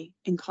team will be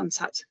in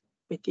contact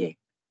with you.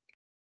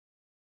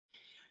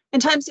 In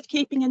terms of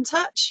keeping in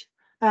touch,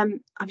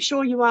 I'm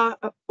sure you are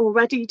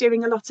already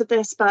doing a lot of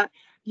this, but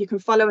you can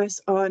follow us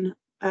on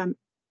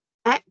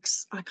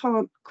X. I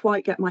can't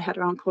quite get my head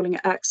around calling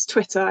it X.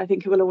 Twitter, I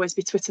think it will always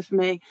be Twitter for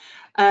me.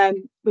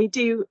 We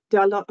do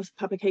a lot of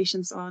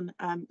publications on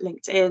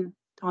LinkedIn,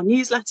 our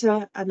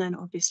newsletter, and then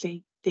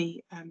obviously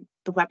the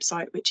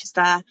website, which is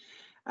there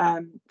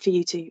for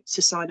you to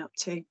sign up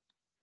to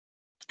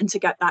and to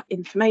get that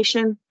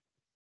information.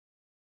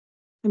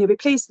 And you'll be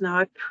pleased to know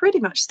I've pretty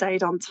much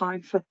stayed on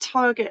time for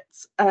target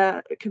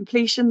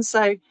completion.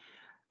 So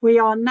we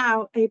are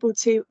now able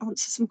to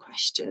answer some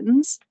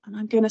questions, and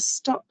I'm going to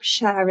stop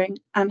sharing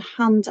and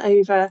hand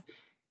over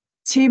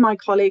to my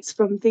colleagues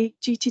from the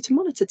Duty to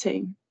Monitor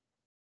team.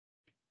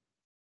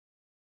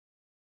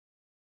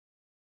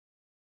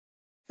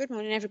 Good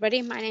morning,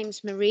 everybody. My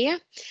name's Maria.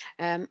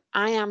 I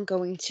am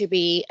going to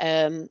be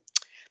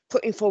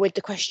putting forward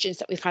the questions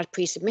that we've had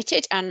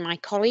pre-submitted, and my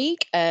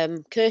colleague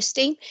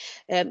Kirsty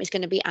is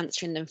going to be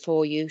answering them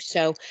for you.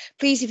 So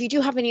please, if you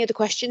do have any other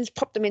questions,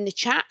 pop them in the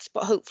chat,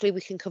 but hopefully we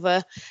can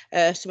cover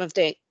some of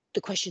the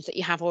questions that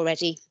you have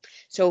already.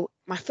 So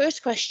my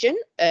first question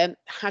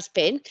has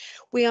been,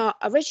 we are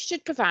a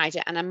registered provider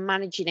and a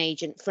managing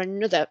agent for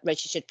another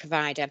registered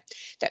provider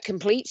that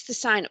completes the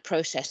sign-up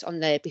process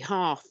on their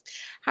behalf.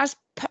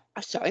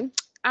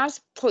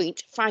 As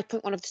point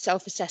 5.1 of the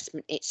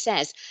self-assessment, it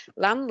says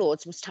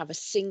landlords must have a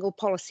single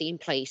policy in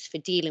place for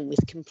dealing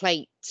with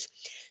complaints.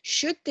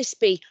 Should this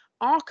be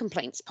our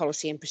complaints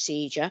policy and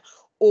procedure,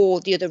 or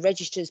the other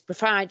registered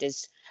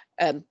providers'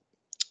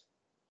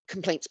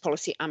 complaints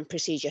policy and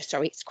procedure?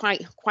 Sorry, it's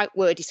quite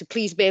wordy, so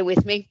please bear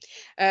with me.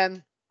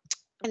 And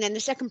then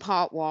the second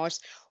part was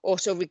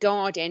also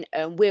regarding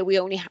where we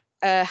only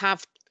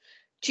have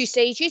 2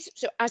 stages.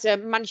 So as a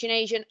managing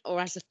agent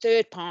or as a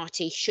third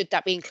party, should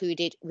that be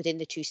included within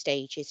the 2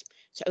 stages?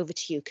 So over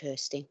to you,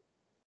 Kirsty.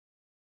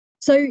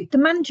 So the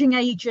managing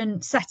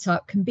agent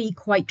setup can be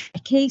quite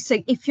tricky.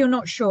 So if you're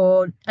not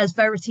sure, as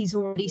Verity's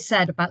already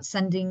said about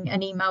sending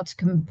an email to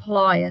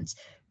compliance,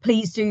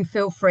 please do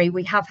feel free.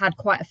 We have had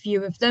quite a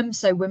few of them,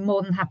 so we're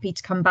more than happy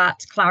to come back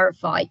to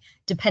clarify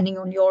depending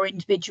on your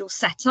individual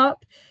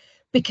setup,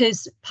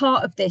 because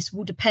part of this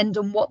will depend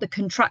on what the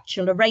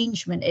contractual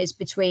arrangement is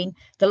between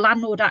the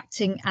landlord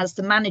acting as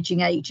the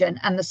managing agent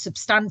and the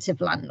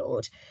substantive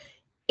landlord.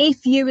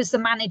 If you as the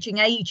managing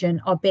agent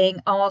are being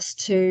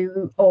asked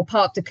to, or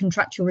part of the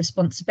contractual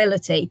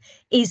responsibility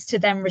is to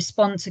then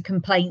respond to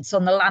complaints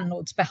on the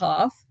landlord's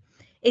behalf,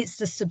 it's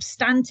the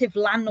substantive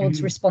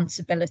landlord's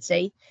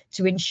responsibility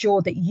to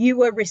ensure that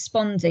you are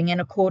responding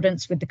in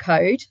accordance with the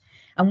code.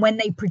 And when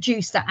they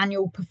produce that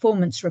annual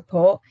performance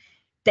report,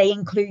 they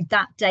include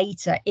that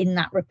data in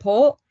that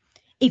report.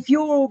 If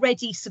you're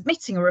already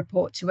submitting a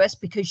report to us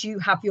because you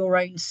have your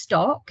own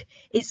stock,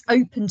 it's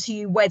open to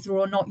you whether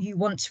or not you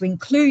want to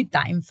include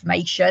that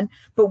information,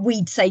 but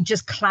we'd say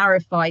just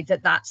clarify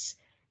that that's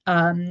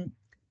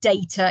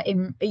data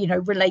in,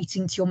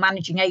 relating to your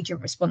managing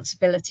agent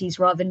responsibilities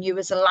rather than you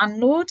as a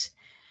landlord.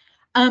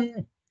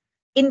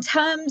 In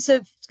terms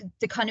of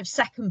the kind of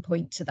second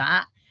point to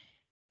that,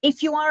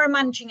 if you are a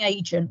managing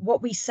agent,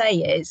 what we say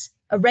is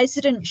a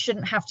resident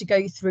shouldn't have to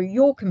go through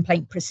your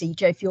complaint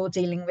procedure if you're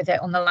dealing with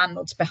it on the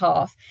landlord's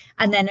behalf,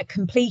 and then at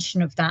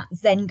completion of that,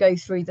 then go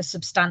through the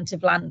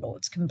substantive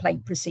landlord's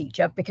complaint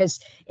procedure, because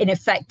in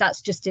effect, that's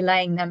just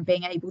delaying them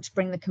being able to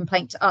bring the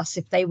complaint to us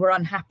if they were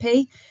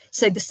unhappy.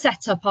 So the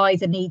setup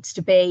either needs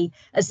to be,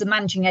 as the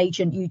managing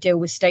agent, you deal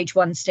with stage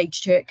 1,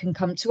 stage 2, it can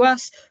come to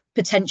us.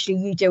 Potentially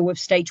you deal with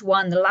stage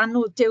 1, the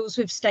landlord deals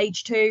with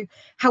stage 2.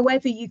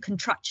 However you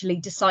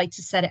contractually decide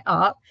to set it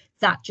up,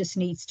 that just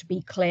needs to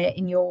be clear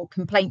in your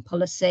complaint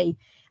policy.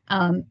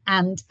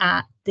 And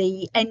at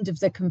the end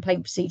of the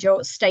complaint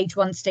procedure, stage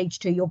 1, stage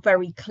 2, you're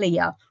very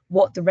clear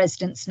what the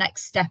resident's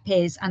next step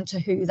is and to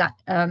who that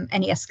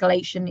any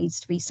escalation needs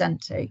to be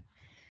sent to.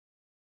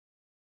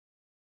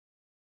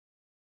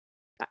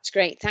 That's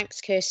great.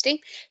 Thanks,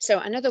 Kirsty. So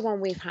another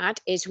one we've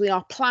had is we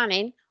are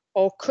planning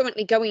or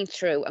currently going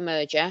through a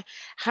merger.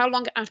 How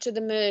long after the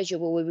merger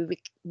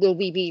will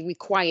we be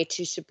required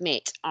to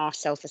submit our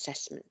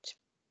self-assessment?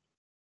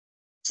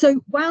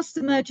 So whilst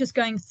the merger is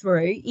going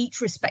through, each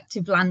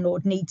respective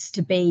landlord needs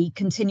to be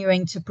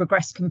continuing to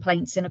progress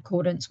complaints in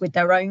accordance with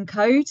their own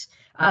code,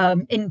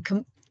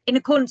 in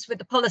accordance with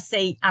the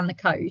policy and the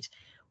code.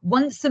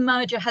 Once the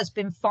merger has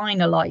been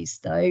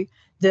finalised, though,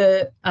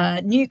 the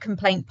new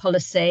complaint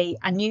policy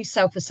and new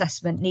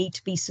self-assessment need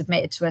to be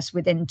submitted to us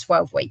within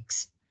 12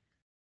 weeks.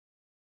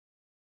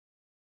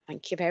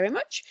 Thank you very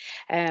much.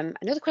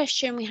 Another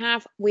question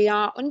we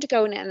are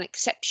undergoing an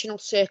exceptional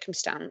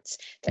circumstance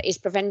that is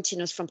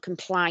preventing us from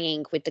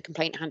complying with the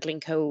complaint handling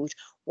code.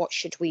 What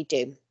should we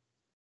do?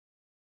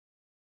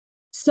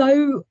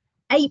 So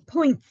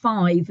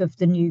 8.5 of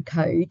the new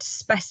code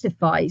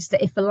specifies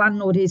that if a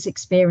landlord is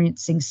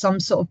experiencing some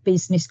sort of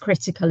business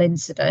critical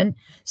incident,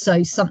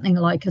 so something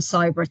like a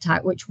cyber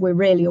attack, which we're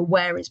really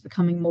aware is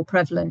becoming more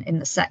prevalent in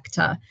the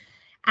sector,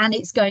 and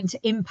it's going to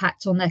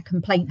impact on their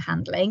complaint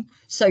handling.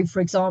 So, for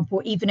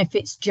example, even if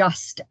it's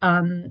just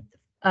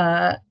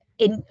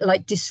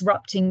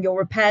disrupting your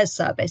repair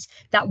service,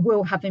 that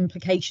will have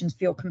implications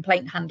for your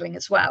complaint handling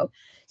as well.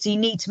 So you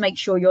need to make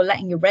sure you're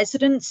letting your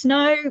residents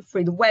know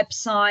through the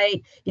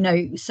website,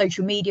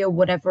 social media,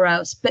 whatever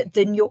else, but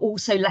then you're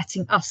also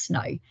letting us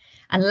know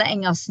and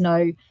letting us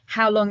know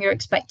how long you're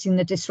expecting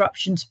the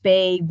disruption to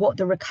be, what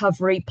the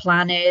recovery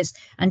plan is,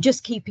 and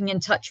just keeping in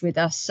touch with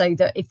us so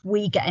that if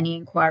we get any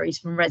inquiries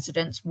from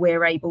residents,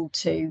 we're able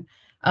to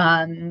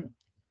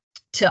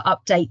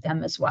update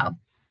them as well.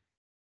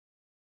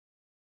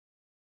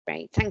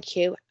 Great, thank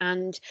you.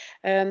 And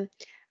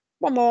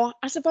one more,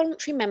 as a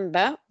voluntary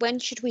member, when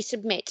should we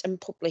submit and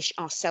publish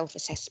our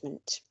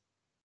self-assessment?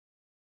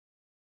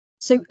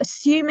 So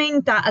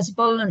assuming that as a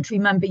voluntary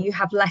member, you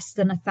have less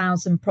than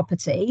 1,000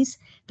 properties,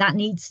 that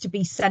needs to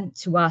be sent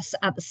to us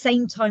at the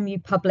same time you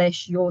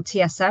publish your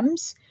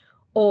TSMs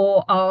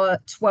or are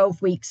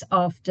 12 weeks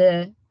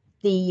after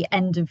the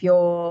end of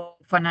your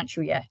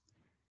financial year.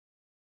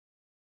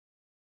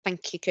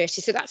 Thank you,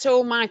 Kirsty. So that's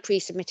all my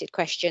pre-submitted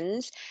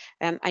questions.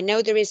 I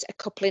know there is a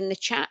couple in the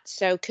chat.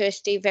 So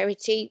Kirsty,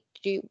 Verity,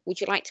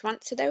 would you like to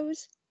answer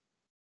those?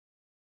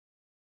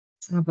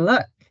 Let's have a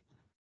look.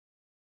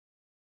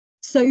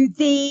 So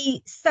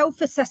the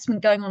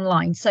self-assessment going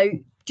online. So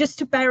just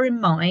to bear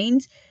in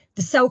mind,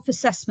 the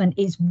self-assessment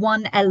is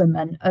one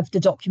element of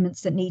the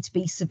documents that need to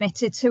be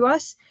submitted to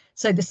us.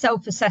 So the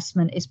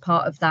self-assessment is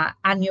part of that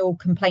annual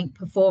complaint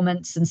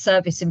performance and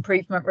service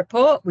improvement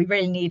report. We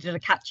really needed a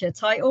catchier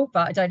title,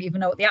 but I don't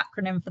even know what the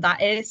acronym for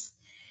that is.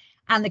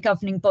 And the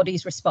governing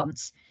body's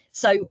response.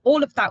 So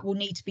all of that will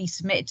need to be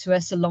submitted to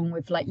us along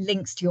with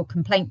links to your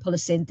complaint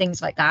policy and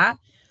things like that.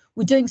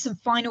 We're doing some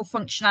final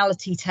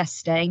functionality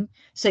testing.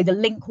 So the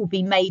link will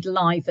be made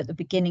live at the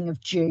beginning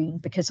of June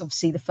because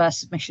obviously the first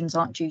submissions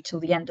aren't due till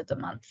the end of the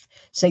month.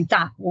 So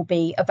that will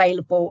be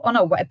available on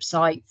our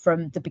website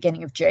from the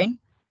beginning of June.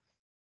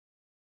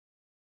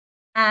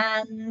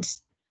 And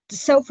the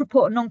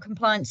self-report of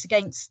non-compliance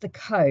against the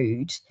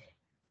code,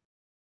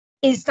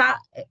 is that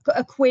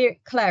a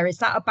query, Claire? Is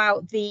that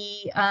about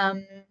the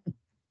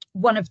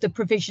one of the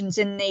provisions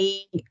in the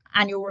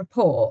annual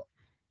report?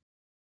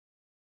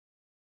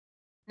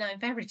 No,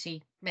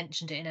 Verity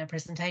mentioned it in her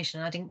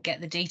presentation. I didn't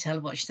get the detail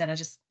of what she said. I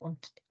just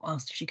wanted to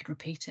ask if she could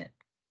repeat it.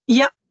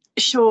 Yep,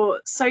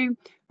 sure. So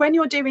when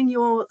you're doing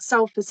your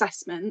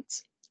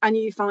self-assessment and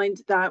you find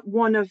that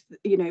one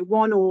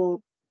or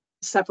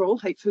several,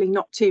 hopefully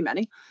not too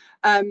many,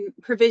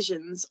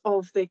 provisions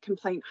of the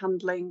complaint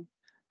handling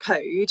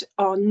code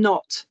are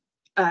not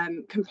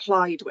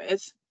complied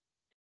with,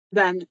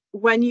 then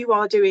when you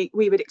are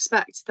we would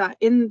expect that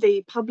in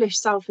the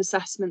published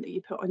self-assessment that you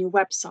put on your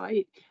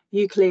website,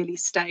 you clearly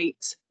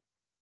state,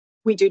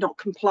 we do not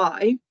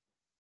comply,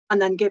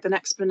 and then give an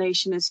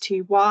explanation as to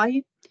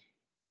why,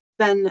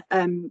 then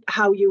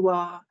how you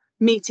are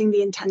meeting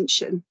the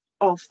intention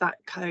of that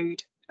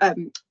code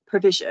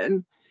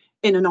provision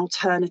in an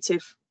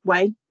alternative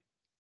way.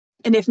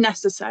 And if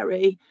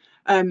necessary,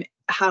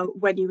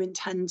 when you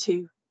intend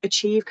to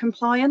achieve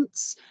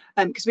compliance,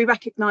 because we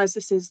recognise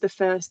this is the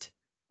first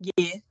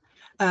year.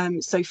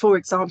 So for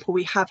example,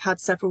 we have had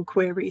several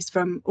queries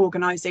from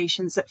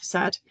organisations that have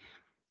said,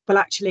 well,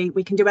 actually,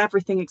 we can do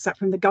everything except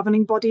from the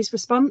governing body's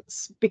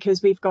response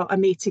because we've got a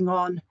meeting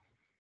on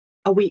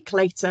a week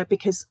later,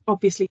 because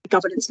obviously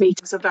governance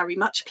meetings are very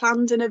much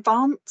planned in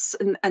advance,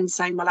 and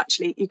saying, well,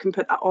 actually, you can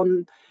put that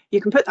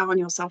on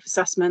your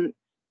self-assessment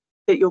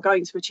that you're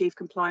going to achieve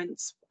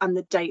compliance and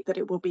the date that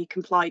it will be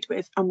complied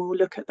with, and we'll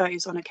look at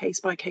those on a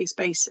case-by-case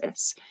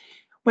basis.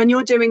 When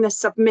you're doing the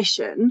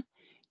submission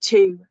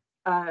to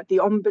the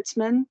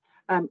Ombudsman,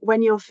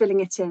 when you're filling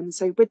it in,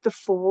 so with the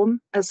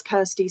form, as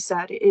Kirsty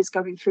said, it is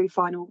going through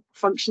final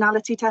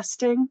functionality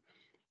testing.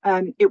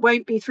 It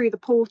won't be through the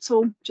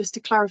portal, just to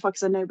clarify,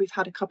 because I know we've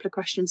had a couple of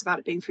questions about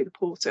it being through the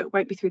portal. It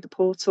won't be through the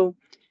portal.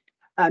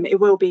 It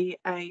will be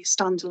a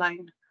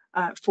standalone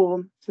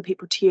form for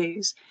people to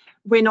use.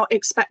 We're not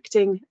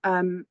expecting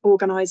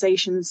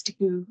organisations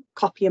to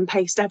copy and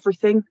paste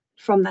everything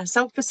from their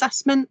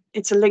self-assessment.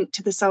 It's a link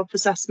to the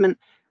self-assessment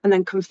and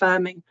then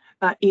confirming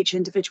each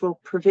individual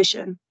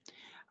provision.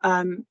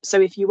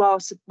 So if you are,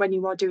 when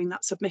you are doing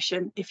that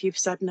submission, if you've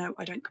said no,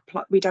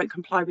 we don't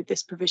comply with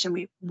this provision,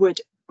 we would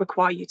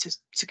require you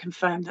to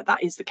confirm that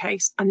that is the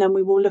case, and then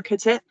we will look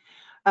at it,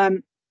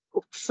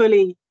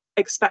 fully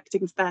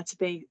expecting there to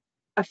be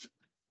a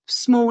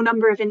small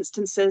number of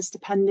instances,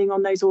 depending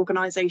on those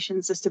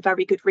organisations, as to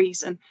very good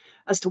reason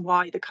as to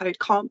why the code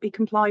can't be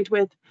complied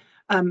with,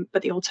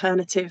 but the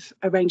alternative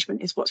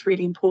arrangement is what's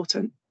really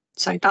important.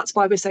 So that's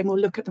why we're saying we'll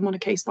look at them on a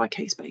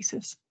case-by-case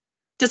basis.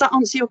 Does that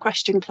answer your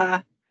question,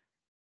 Claire?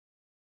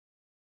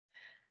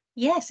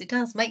 Yes, it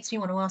does. Makes me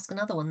want to ask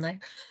another one though.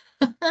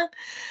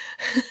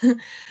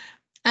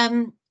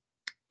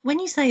 When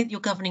you say your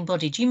governing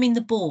body, do you mean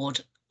the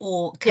board,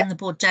 or can the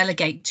board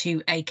delegate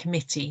to a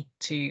committee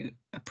to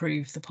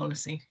approve the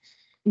policy?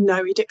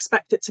 No, you'd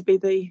expect it to be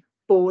the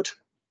board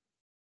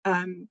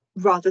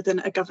rather than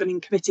a governing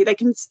committee. They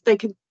can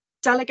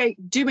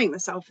delegate doing the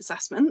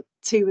self-assessment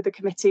to the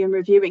committee and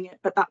reviewing it,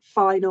 but that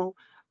final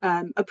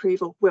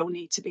approval will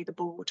need to be the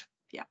board.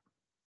 Yeah.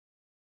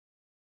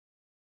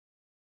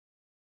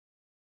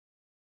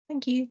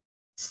 Thank you.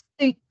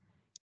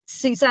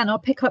 Suzanne, I'll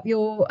pick up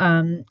your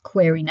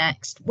query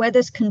next. Where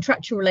there's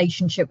contractual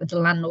relationship with the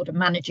landlord and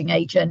managing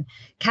agent,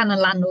 can a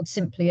landlord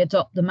simply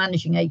adopt the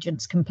managing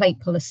agent's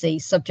complaint policy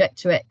subject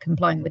to it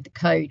complying with the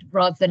code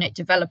rather than it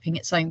developing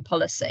its own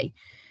policy?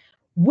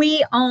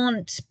 We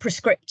aren't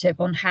prescriptive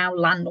on how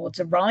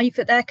landlords arrive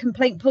at their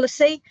complaint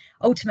policy.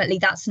 Ultimately,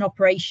 that's an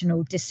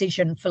operational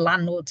decision for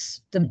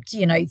landlords,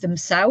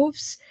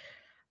 themselves.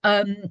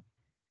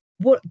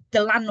 What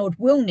the landlord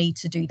will need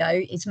to do,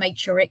 though, is make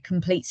sure it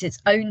completes its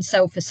own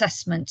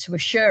self-assessment to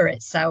assure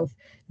itself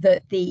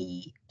that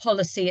the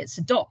policy it's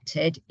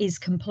adopted is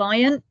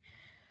compliant.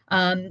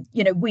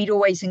 We'd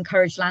always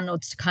encourage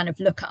landlords to kind of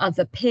look at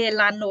other peer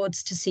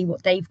landlords to see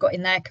what they've got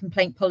in their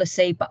complaint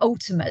policy. But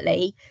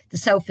ultimately, the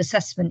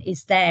self-assessment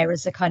is there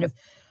as a kind of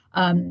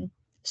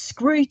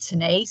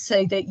scrutiny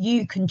so that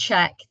you can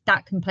check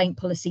that complaint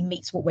policy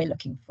meets what we're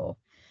looking for.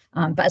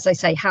 But as I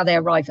say, how they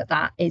arrive at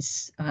that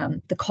is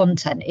the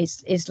content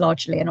is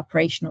largely an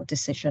operational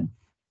decision.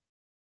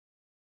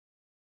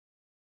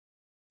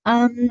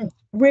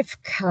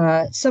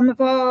 Rivka, some of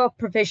our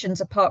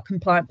provisions are part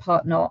compliant,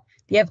 part not.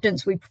 The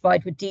evidence we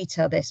provide would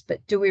detail this,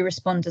 but do we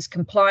respond as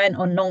compliant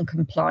or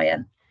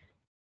non-compliant?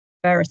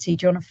 Verity,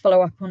 do you want to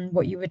follow up on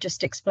what you were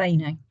just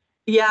explaining?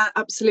 Yeah,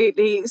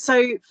 absolutely.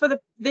 So for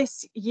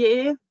this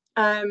year,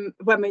 when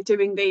we're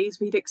doing these,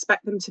 we'd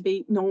expect them to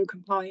be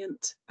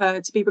non-compliant,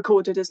 to be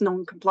recorded as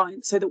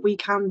non-compliant, so that we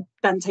can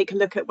then take a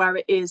look at where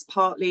it is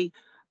partly,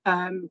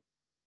 where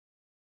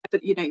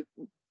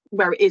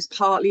it is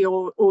partly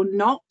or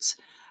not.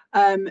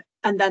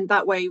 And then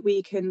that way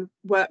we can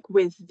work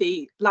with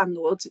the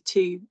landlord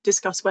to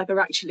discuss whether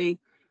actually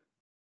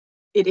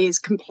it is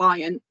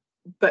compliant,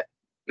 but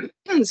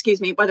excuse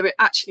me, whether it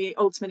actually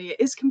ultimately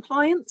is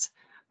compliant.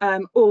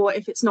 Or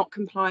if it's not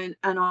compliant,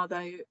 and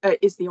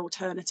is the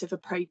alternative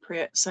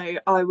appropriate? So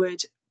I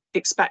would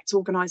expect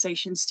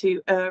organisations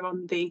to err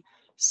on the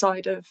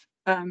side of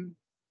I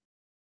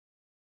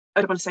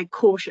don't want to say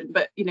caution,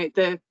 but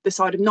the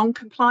side of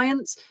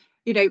non-compliance.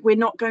 We're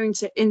not going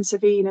to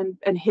intervene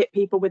and hit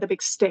people with a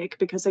big stick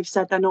because they've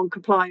said they're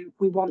non-compliant.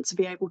 We want to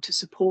be able to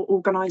support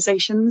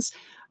organisations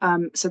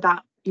so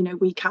that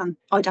we can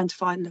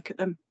identify and look at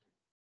them.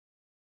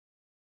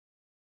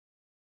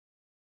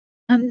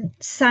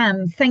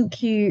 Sam,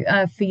 thank you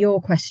for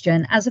your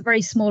question. As a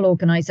very small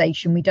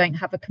organisation, we don't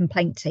have a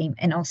complaint team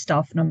in our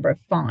staff number of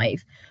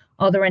 5.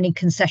 Are there any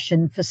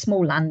concession for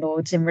small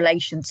landlords in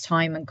relation to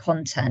time and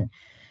content,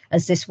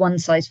 as this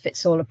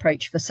one-size-fits-all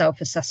approach for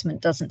self-assessment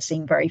doesn't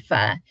seem very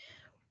fair?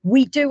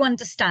 We do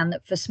understand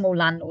that for small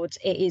landlords,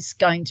 it is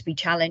going to be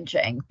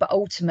challenging, but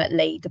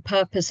ultimately the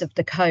purpose of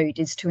the code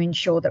is to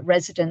ensure that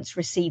residents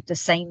receive the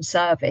same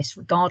service,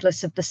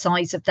 regardless of the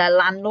size of their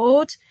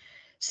landlord.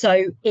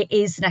 So it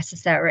is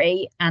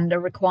necessary and a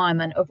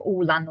requirement of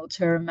all landlords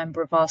who are a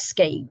member of our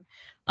scheme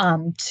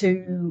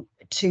to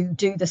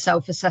do the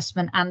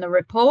self-assessment and the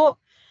report.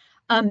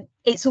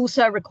 It's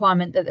also a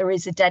requirement that there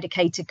is a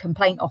dedicated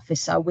complaint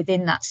officer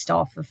within that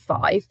staff of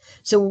 5.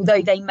 So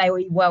although they may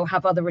well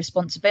have other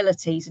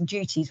responsibilities and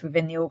duties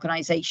within the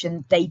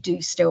organisation, there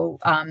does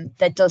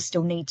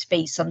still need to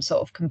be some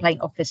sort of complaint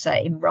officer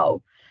in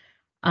role.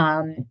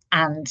 And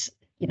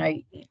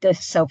the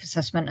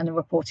self-assessment and the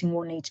reporting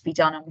will need to be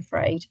done, I'm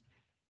afraid.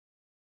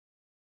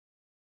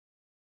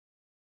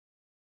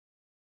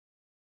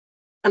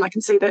 And I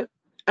can see that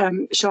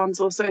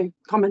Sian's also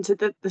commented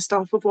that the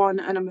staff of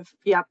 1, and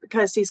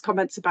Kirsty's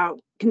comments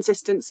about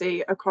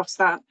consistency across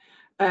that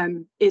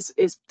is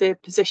the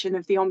position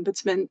of the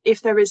Ombudsman.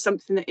 If there is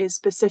something that is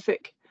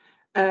specific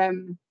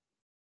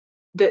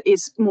that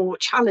is more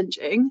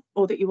challenging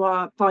or that you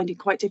are finding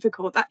quite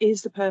difficult, that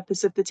is the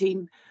purpose of the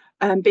team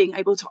being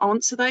able to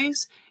answer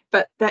those.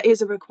 but there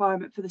is a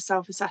requirement for the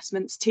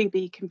self-assessments to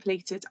be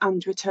completed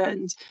and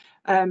returned.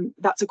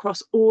 That's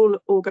across all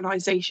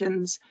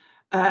organisations.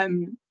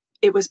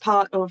 It was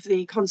part of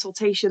the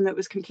consultation that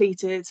was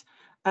completed,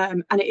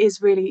 and it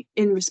is really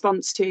in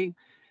response to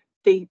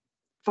the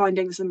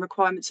findings and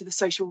requirements of the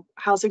Social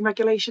Housing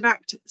Regulation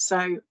Act.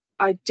 So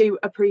I do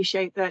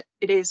appreciate that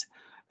it is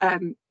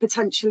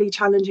potentially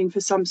challenging for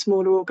some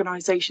smaller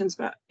organisations,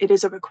 but it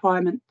is a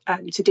requirement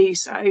to do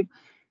so.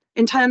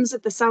 In terms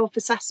of the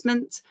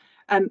self-assessment,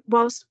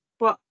 whilst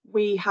what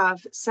we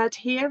have said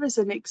here is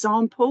an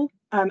example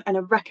and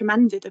a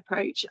recommended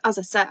approach, as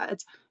I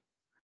said,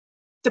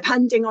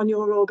 depending on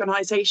your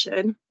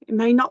organisation, it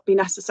may not be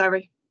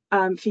necessary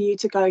for you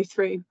to go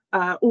through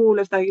all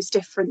of those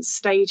different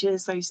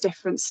stages, those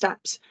different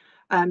steps.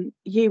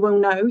 You will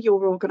know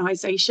your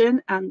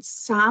organisation, and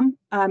Sam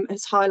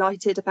has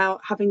highlighted about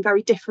having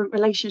very different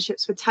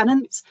relationships with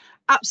tenants.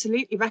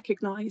 Absolutely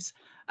recognise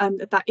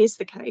that is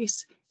the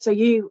case. So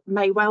you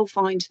may well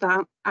find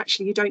that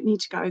actually you don't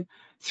need to go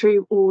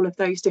through all of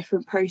those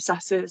different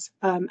processes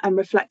and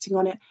reflecting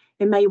on it.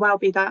 It may well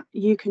be that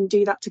you can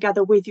do that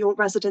together with your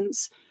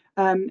residents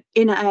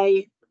in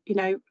a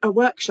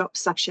workshop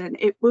session.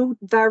 It will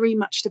very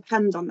much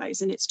depend on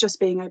those, and it's just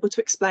being able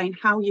to explain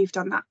how you've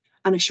done that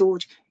and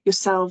assured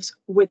yourselves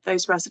with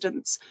those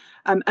residents,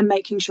 and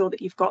making sure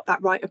that you've got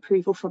that right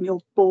approval from your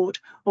board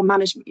or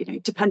management,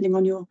 depending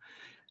on your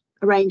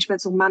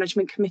arrangements or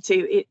management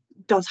committee. It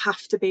does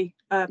have to be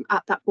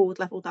at that board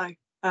level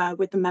though,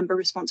 with the member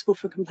responsible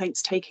for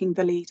complaints taking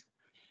the lead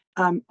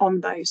on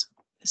those.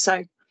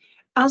 So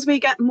as we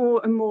get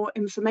more and more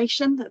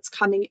information that's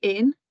coming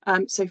in,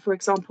 so for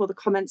example, the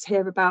comments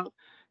here about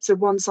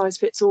one size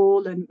fits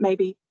all, and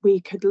maybe we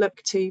could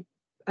look to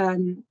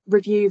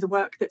review the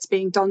work that's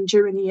being done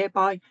during the year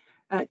by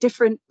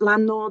different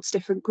landlords,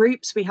 different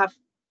groups. We've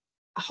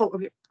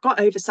got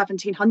over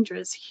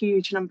 1,700,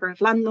 huge number of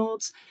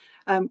landlords.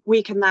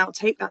 We can now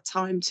take that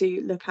time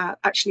to look at,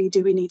 actually,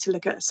 do we need to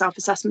look at a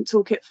self-assessment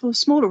toolkit for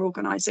smaller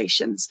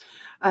organisations?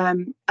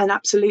 And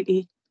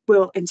absolutely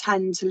will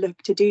intend to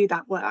look to do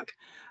that work.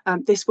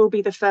 This will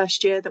be the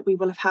first year that we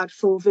will have had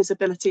full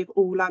visibility of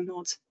all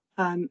landlords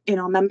in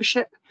our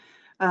membership.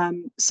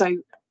 So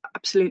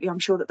absolutely, I'm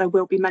sure that there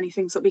will be many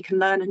things that we can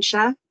learn and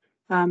share,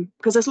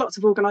 because there's lots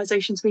of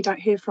organisations we don't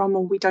hear from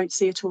or we don't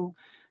see at all.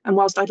 And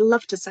whilst I'd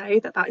love to say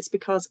that that is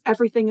because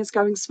everything is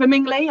going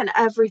swimmingly and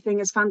everything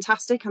is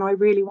fantastic, and I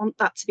really want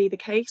that to be the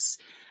case,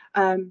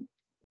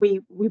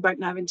 we won't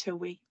know until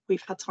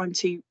we've had time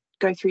to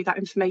go through that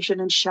information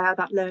and share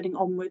that learning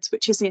onwards,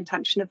 which is the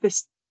intention of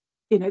this,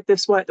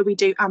 this work that we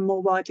do, and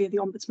more widely the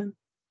Ombudsman.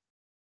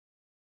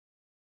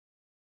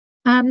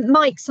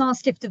 Mike's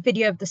asked if the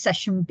video of the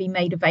session will be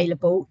made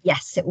available.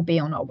 Yes, it will be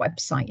on our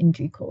website in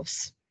due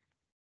course.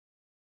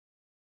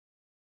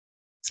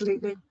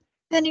 Absolutely.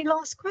 Any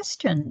last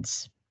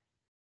questions?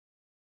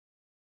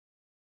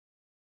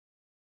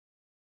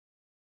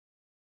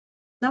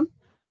 No?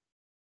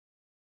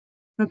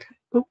 Okay.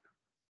 Oh.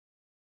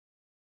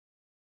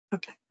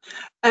 Okay.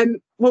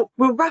 We'll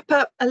wrap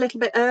up a little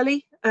bit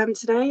early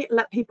today,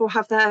 let people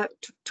have their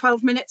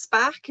 12 minutes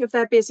back of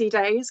their busy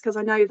days, because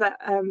I know that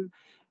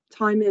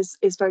time is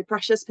very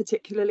precious,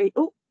 particularly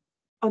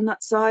on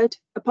that side.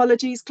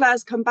 Apologies,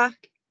 Claire's come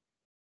back.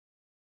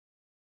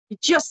 You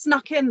just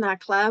snuck in there,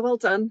 Claire, well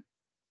done.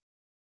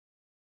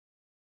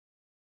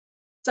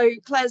 So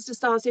Claire's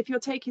just asked, if you're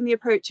taking the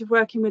approach of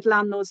working with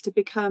landlords to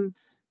become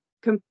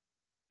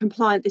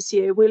compliant this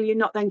year, will you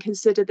not then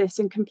consider this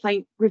in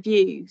complaint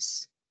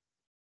reviews?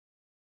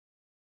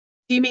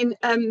 Do you mean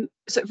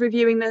sort of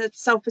reviewing the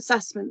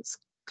self-assessments,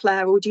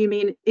 Claire, or do you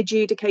mean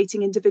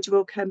adjudicating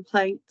individual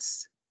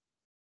complaints?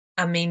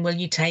 I mean, will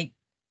you take,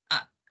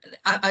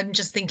 I'm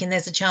just thinking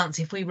there's a chance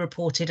if we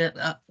reported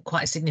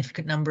quite a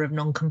significant number of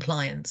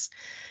non-compliance,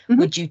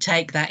 would you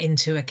take that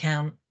into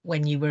account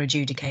when you were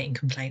adjudicating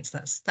complaints?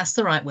 That's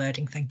the right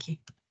wording, thank you.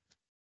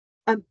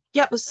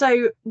 Yeah,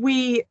 so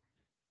we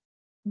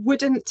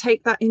wouldn't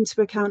take that into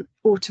account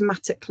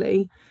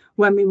automatically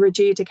when we were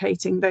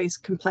adjudicating those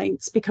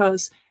complaints,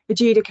 because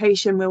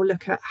adjudication will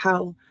look at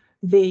how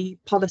the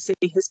policy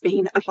has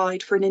been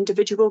applied for an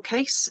individual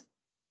case.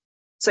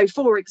 So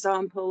for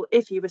example,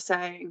 if you were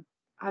saying,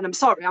 and I'm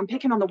sorry, I'm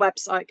picking on the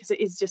website because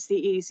it is just the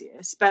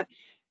easiest, but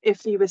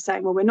if you were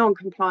saying, well, we're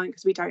non-compliant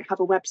because we don't have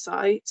a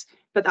website,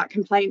 but that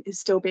complaint is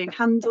still being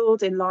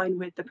handled in line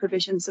with the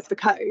provisions of the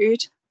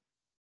code,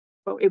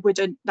 well,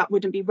 that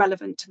wouldn't be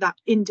relevant to that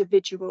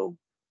individual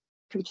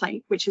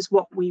complaint, which is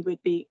what we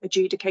would be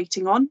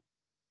adjudicating on.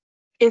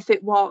 If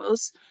it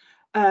was,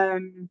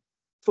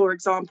 for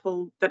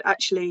example, that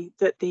actually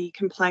that the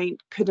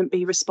complaint couldn't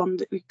be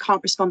responded, we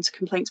can't respond to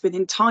complaints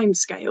within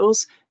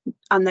timescales,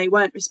 and they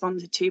weren't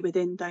responded to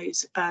within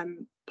those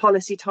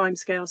policy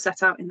timescales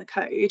set out in the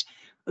code,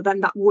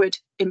 then that would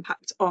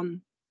impact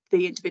on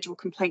the individual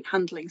complaint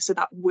handling. So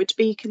that would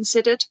be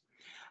considered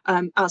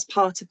as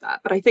part of that.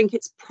 But I think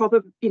it's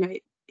probably,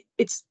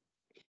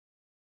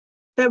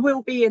 there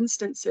will be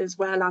instances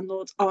where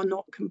landlords are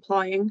not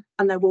complying,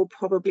 and there will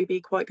probably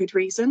be quite good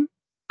reason.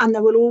 And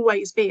there will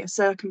always be a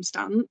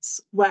circumstance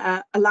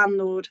where a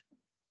landlord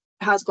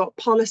has got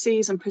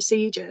policies and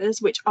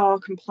procedures which are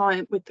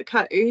compliant with the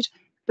code,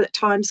 but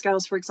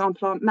timescales, for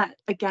example, aren't met,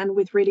 again,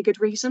 with really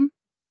good reason.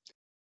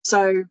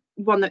 So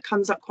one that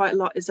comes up quite a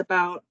lot is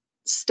about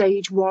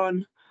stage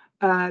one.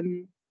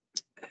 Can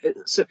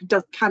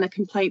a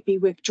complaint be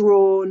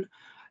withdrawn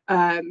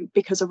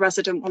because a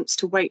resident wants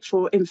to wait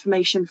for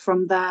information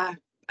from their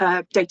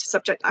data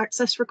subject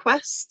access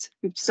request?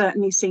 We've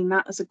certainly seen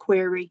that as a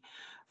query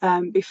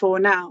before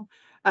now.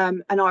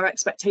 And our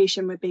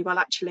expectation would be, well,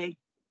 actually,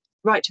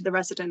 write to the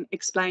resident,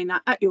 explain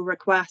that at your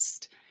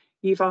request,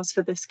 you've asked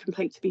for this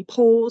complaint to be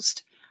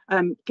paused,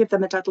 give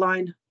them a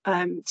deadline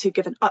to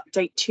give an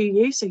update to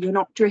you, so you're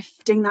not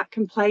drifting that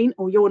complaint,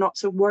 or you're not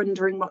sort of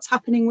wondering what's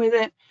happening with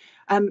it.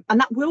 And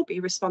that will be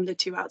responded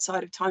to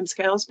outside of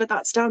timescales, but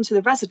that's down to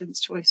the resident's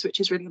choice, which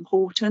is really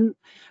important.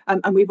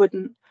 And we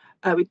wouldn't,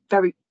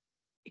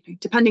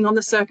 depending on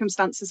the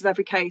circumstances of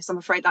every case, I'm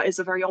afraid that is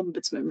a very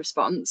ombudsman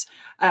response.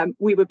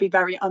 We would be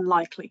very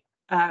unlikely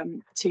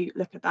to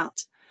look at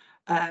that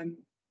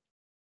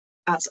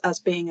as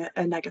being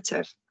a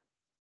negative.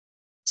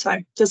 So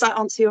does that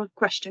answer your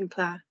question,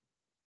 Claire?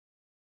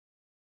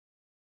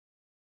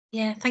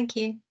 Yeah, thank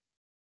you.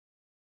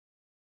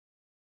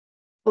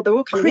 Well, they're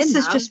all coming Chris in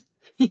has now. just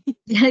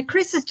yeah,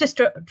 Chris has just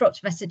dropped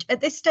a message.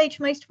 At this stage,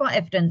 most of our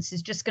evidence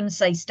is just going to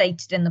say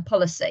stated in the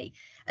policy.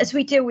 As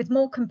we deal with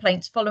more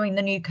complaints following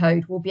the new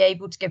code, we'll be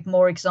able to give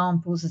more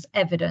examples as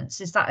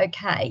evidence. Is that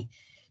okay?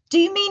 Do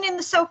you mean in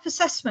the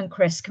self-assessment,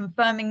 Chris,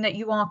 confirming that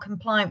you are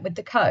compliant with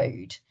the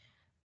code?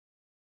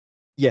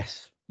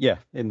 Yes, yeah,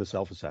 in the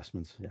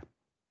self-assessments, yeah.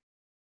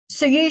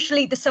 So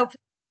usually the self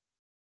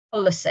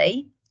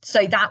policy,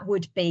 so that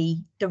would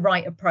be the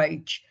right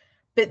approach.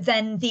 But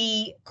then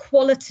the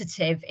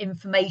qualitative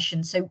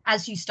information, so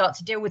as you start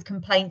to deal with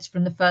complaints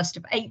from the 1st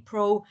of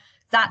April,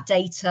 that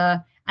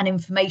data and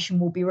information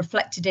will be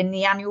reflected in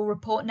the annual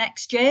report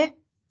next year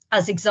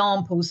as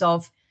examples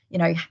of,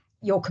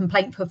 your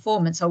complaint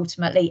performance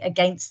ultimately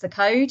against the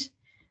code,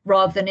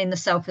 rather than in the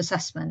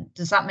self-assessment.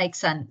 Does that make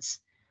sense?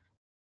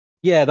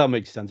 Yeah, that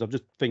makes sense. I'm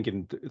just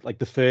thinking, like,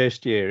 the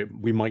first year,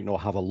 we might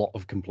not have a lot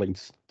of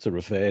complaints to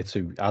refer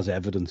to as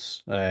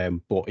evidence,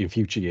 but in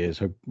future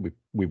years,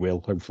 we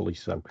will, hopefully.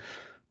 So,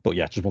 but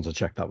yeah, just want to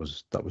check that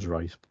was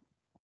right.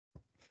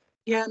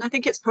 Yeah, and I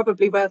think it's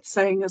probably worth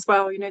saying as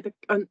well,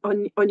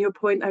 on your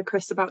point there,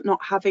 Chris, about not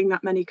having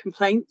that many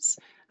complaints.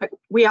 Like,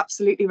 we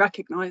absolutely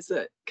recognise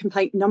that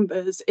complaint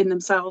numbers in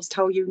themselves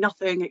tell you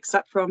nothing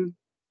except from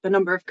the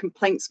number of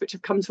complaints which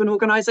have come to an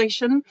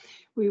organisation.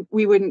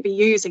 We wouldn't be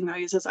using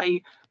those as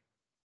a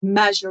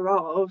measure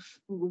of,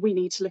 we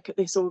need to look at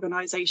this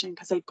organisation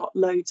because they've got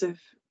loads of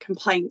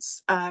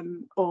complaints,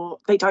 or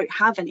they don't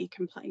have any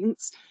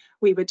complaints.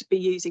 We would be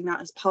using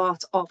that as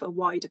part of a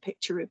wider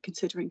picture of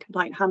considering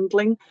complaint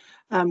handling.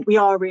 We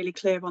are really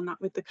clear on that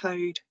with the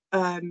code,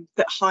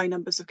 that high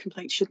numbers of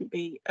complaints shouldn't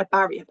be a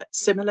barrier, but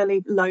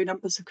similarly, low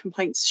numbers of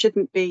complaints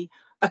shouldn't be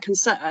a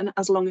concern,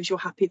 as long as you're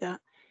happy that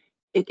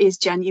it is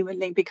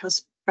genuinely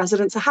because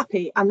residents are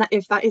happy. And that,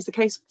 if that is the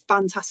case,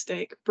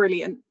 fantastic,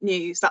 brilliant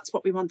news. That's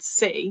what we want to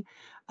see.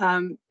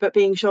 But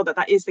being sure that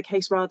that is the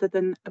case rather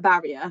than a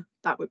barrier,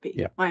 that would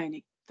be my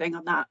only thing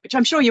on that, which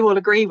I'm sure you all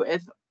agree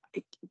with.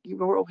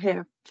 You're all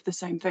here for the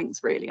same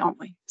things, really, aren't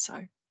we?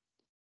 So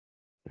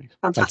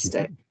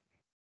fantastic.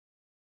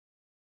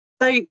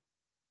 So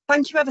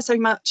thank you ever so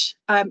much.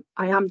 I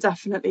am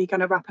definitely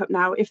going to wrap up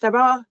now. If there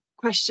are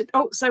questions,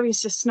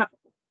 Zoe's just snuck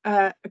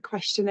a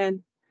question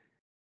in.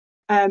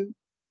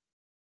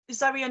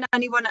 Zoe and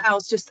anyone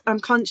else, just I'm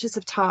conscious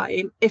of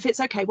time. If it's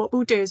okay, what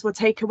we'll do is we'll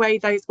take away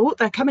those. Oh,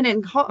 they're coming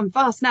in hot and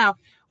fast now.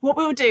 What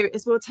we'll do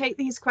is we'll take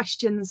these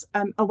questions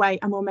away,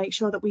 and we'll make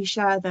sure that we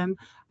share them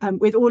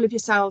with all of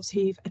yourselves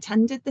who've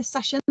attended this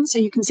session, so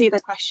you can see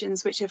the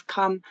questions which have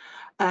come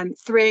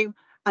through,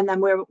 and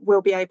then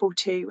we'll be able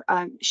to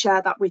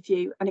share that with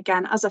you. And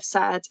again, as I've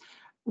said,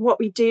 what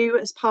we do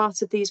as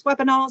part of these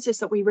webinars is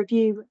that we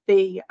review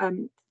the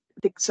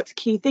sort of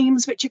key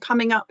themes which are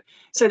coming up,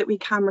 so that we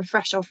can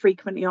refresh our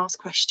frequently asked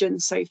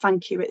questions. So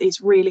thank you. It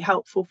is really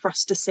helpful for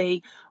us to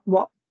see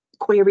what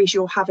queries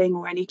you're having,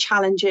 or any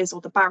challenges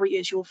or the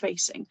barriers you're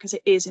facing, because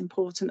it is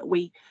important that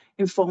we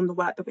inform the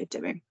work that we're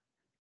doing.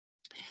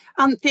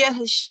 Anthea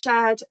has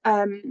shared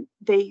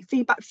the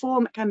feedback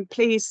form, and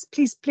please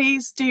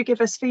do give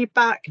us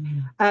feedback.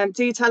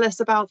 Do tell us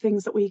about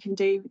things that we can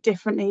do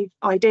differently,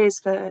 ideas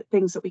for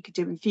things that we could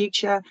do in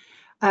future.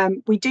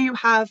 We do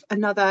have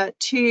another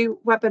 2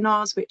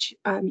 webinars which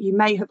you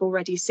may have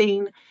already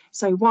seen.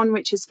 So one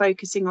which is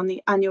focusing on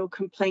the annual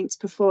complaints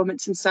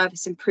performance and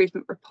service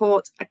improvement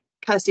report.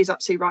 Kirsty's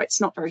absolutely right, it's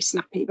not very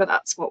snappy, but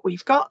that's what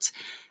we've got.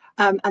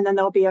 And then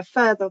there'll be a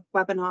further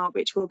webinar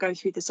which will go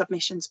through the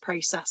submissions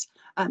process,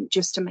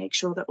 just to make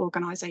sure that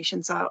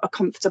organisations are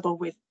comfortable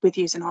with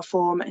using our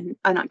form and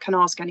can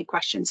ask any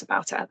questions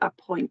about it at that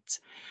point.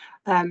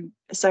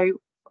 So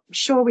I'm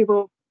sure we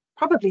will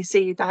probably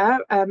see you there.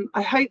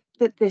 I hope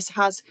that this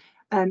has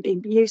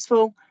been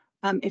useful.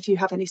 If you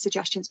have any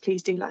suggestions,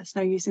 please do let us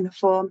know using the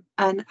form,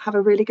 and have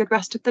a really good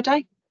rest of the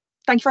day.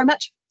 thank you very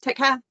much. Take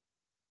care.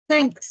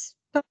 Thanks.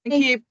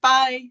 Thank you.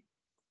 Bye.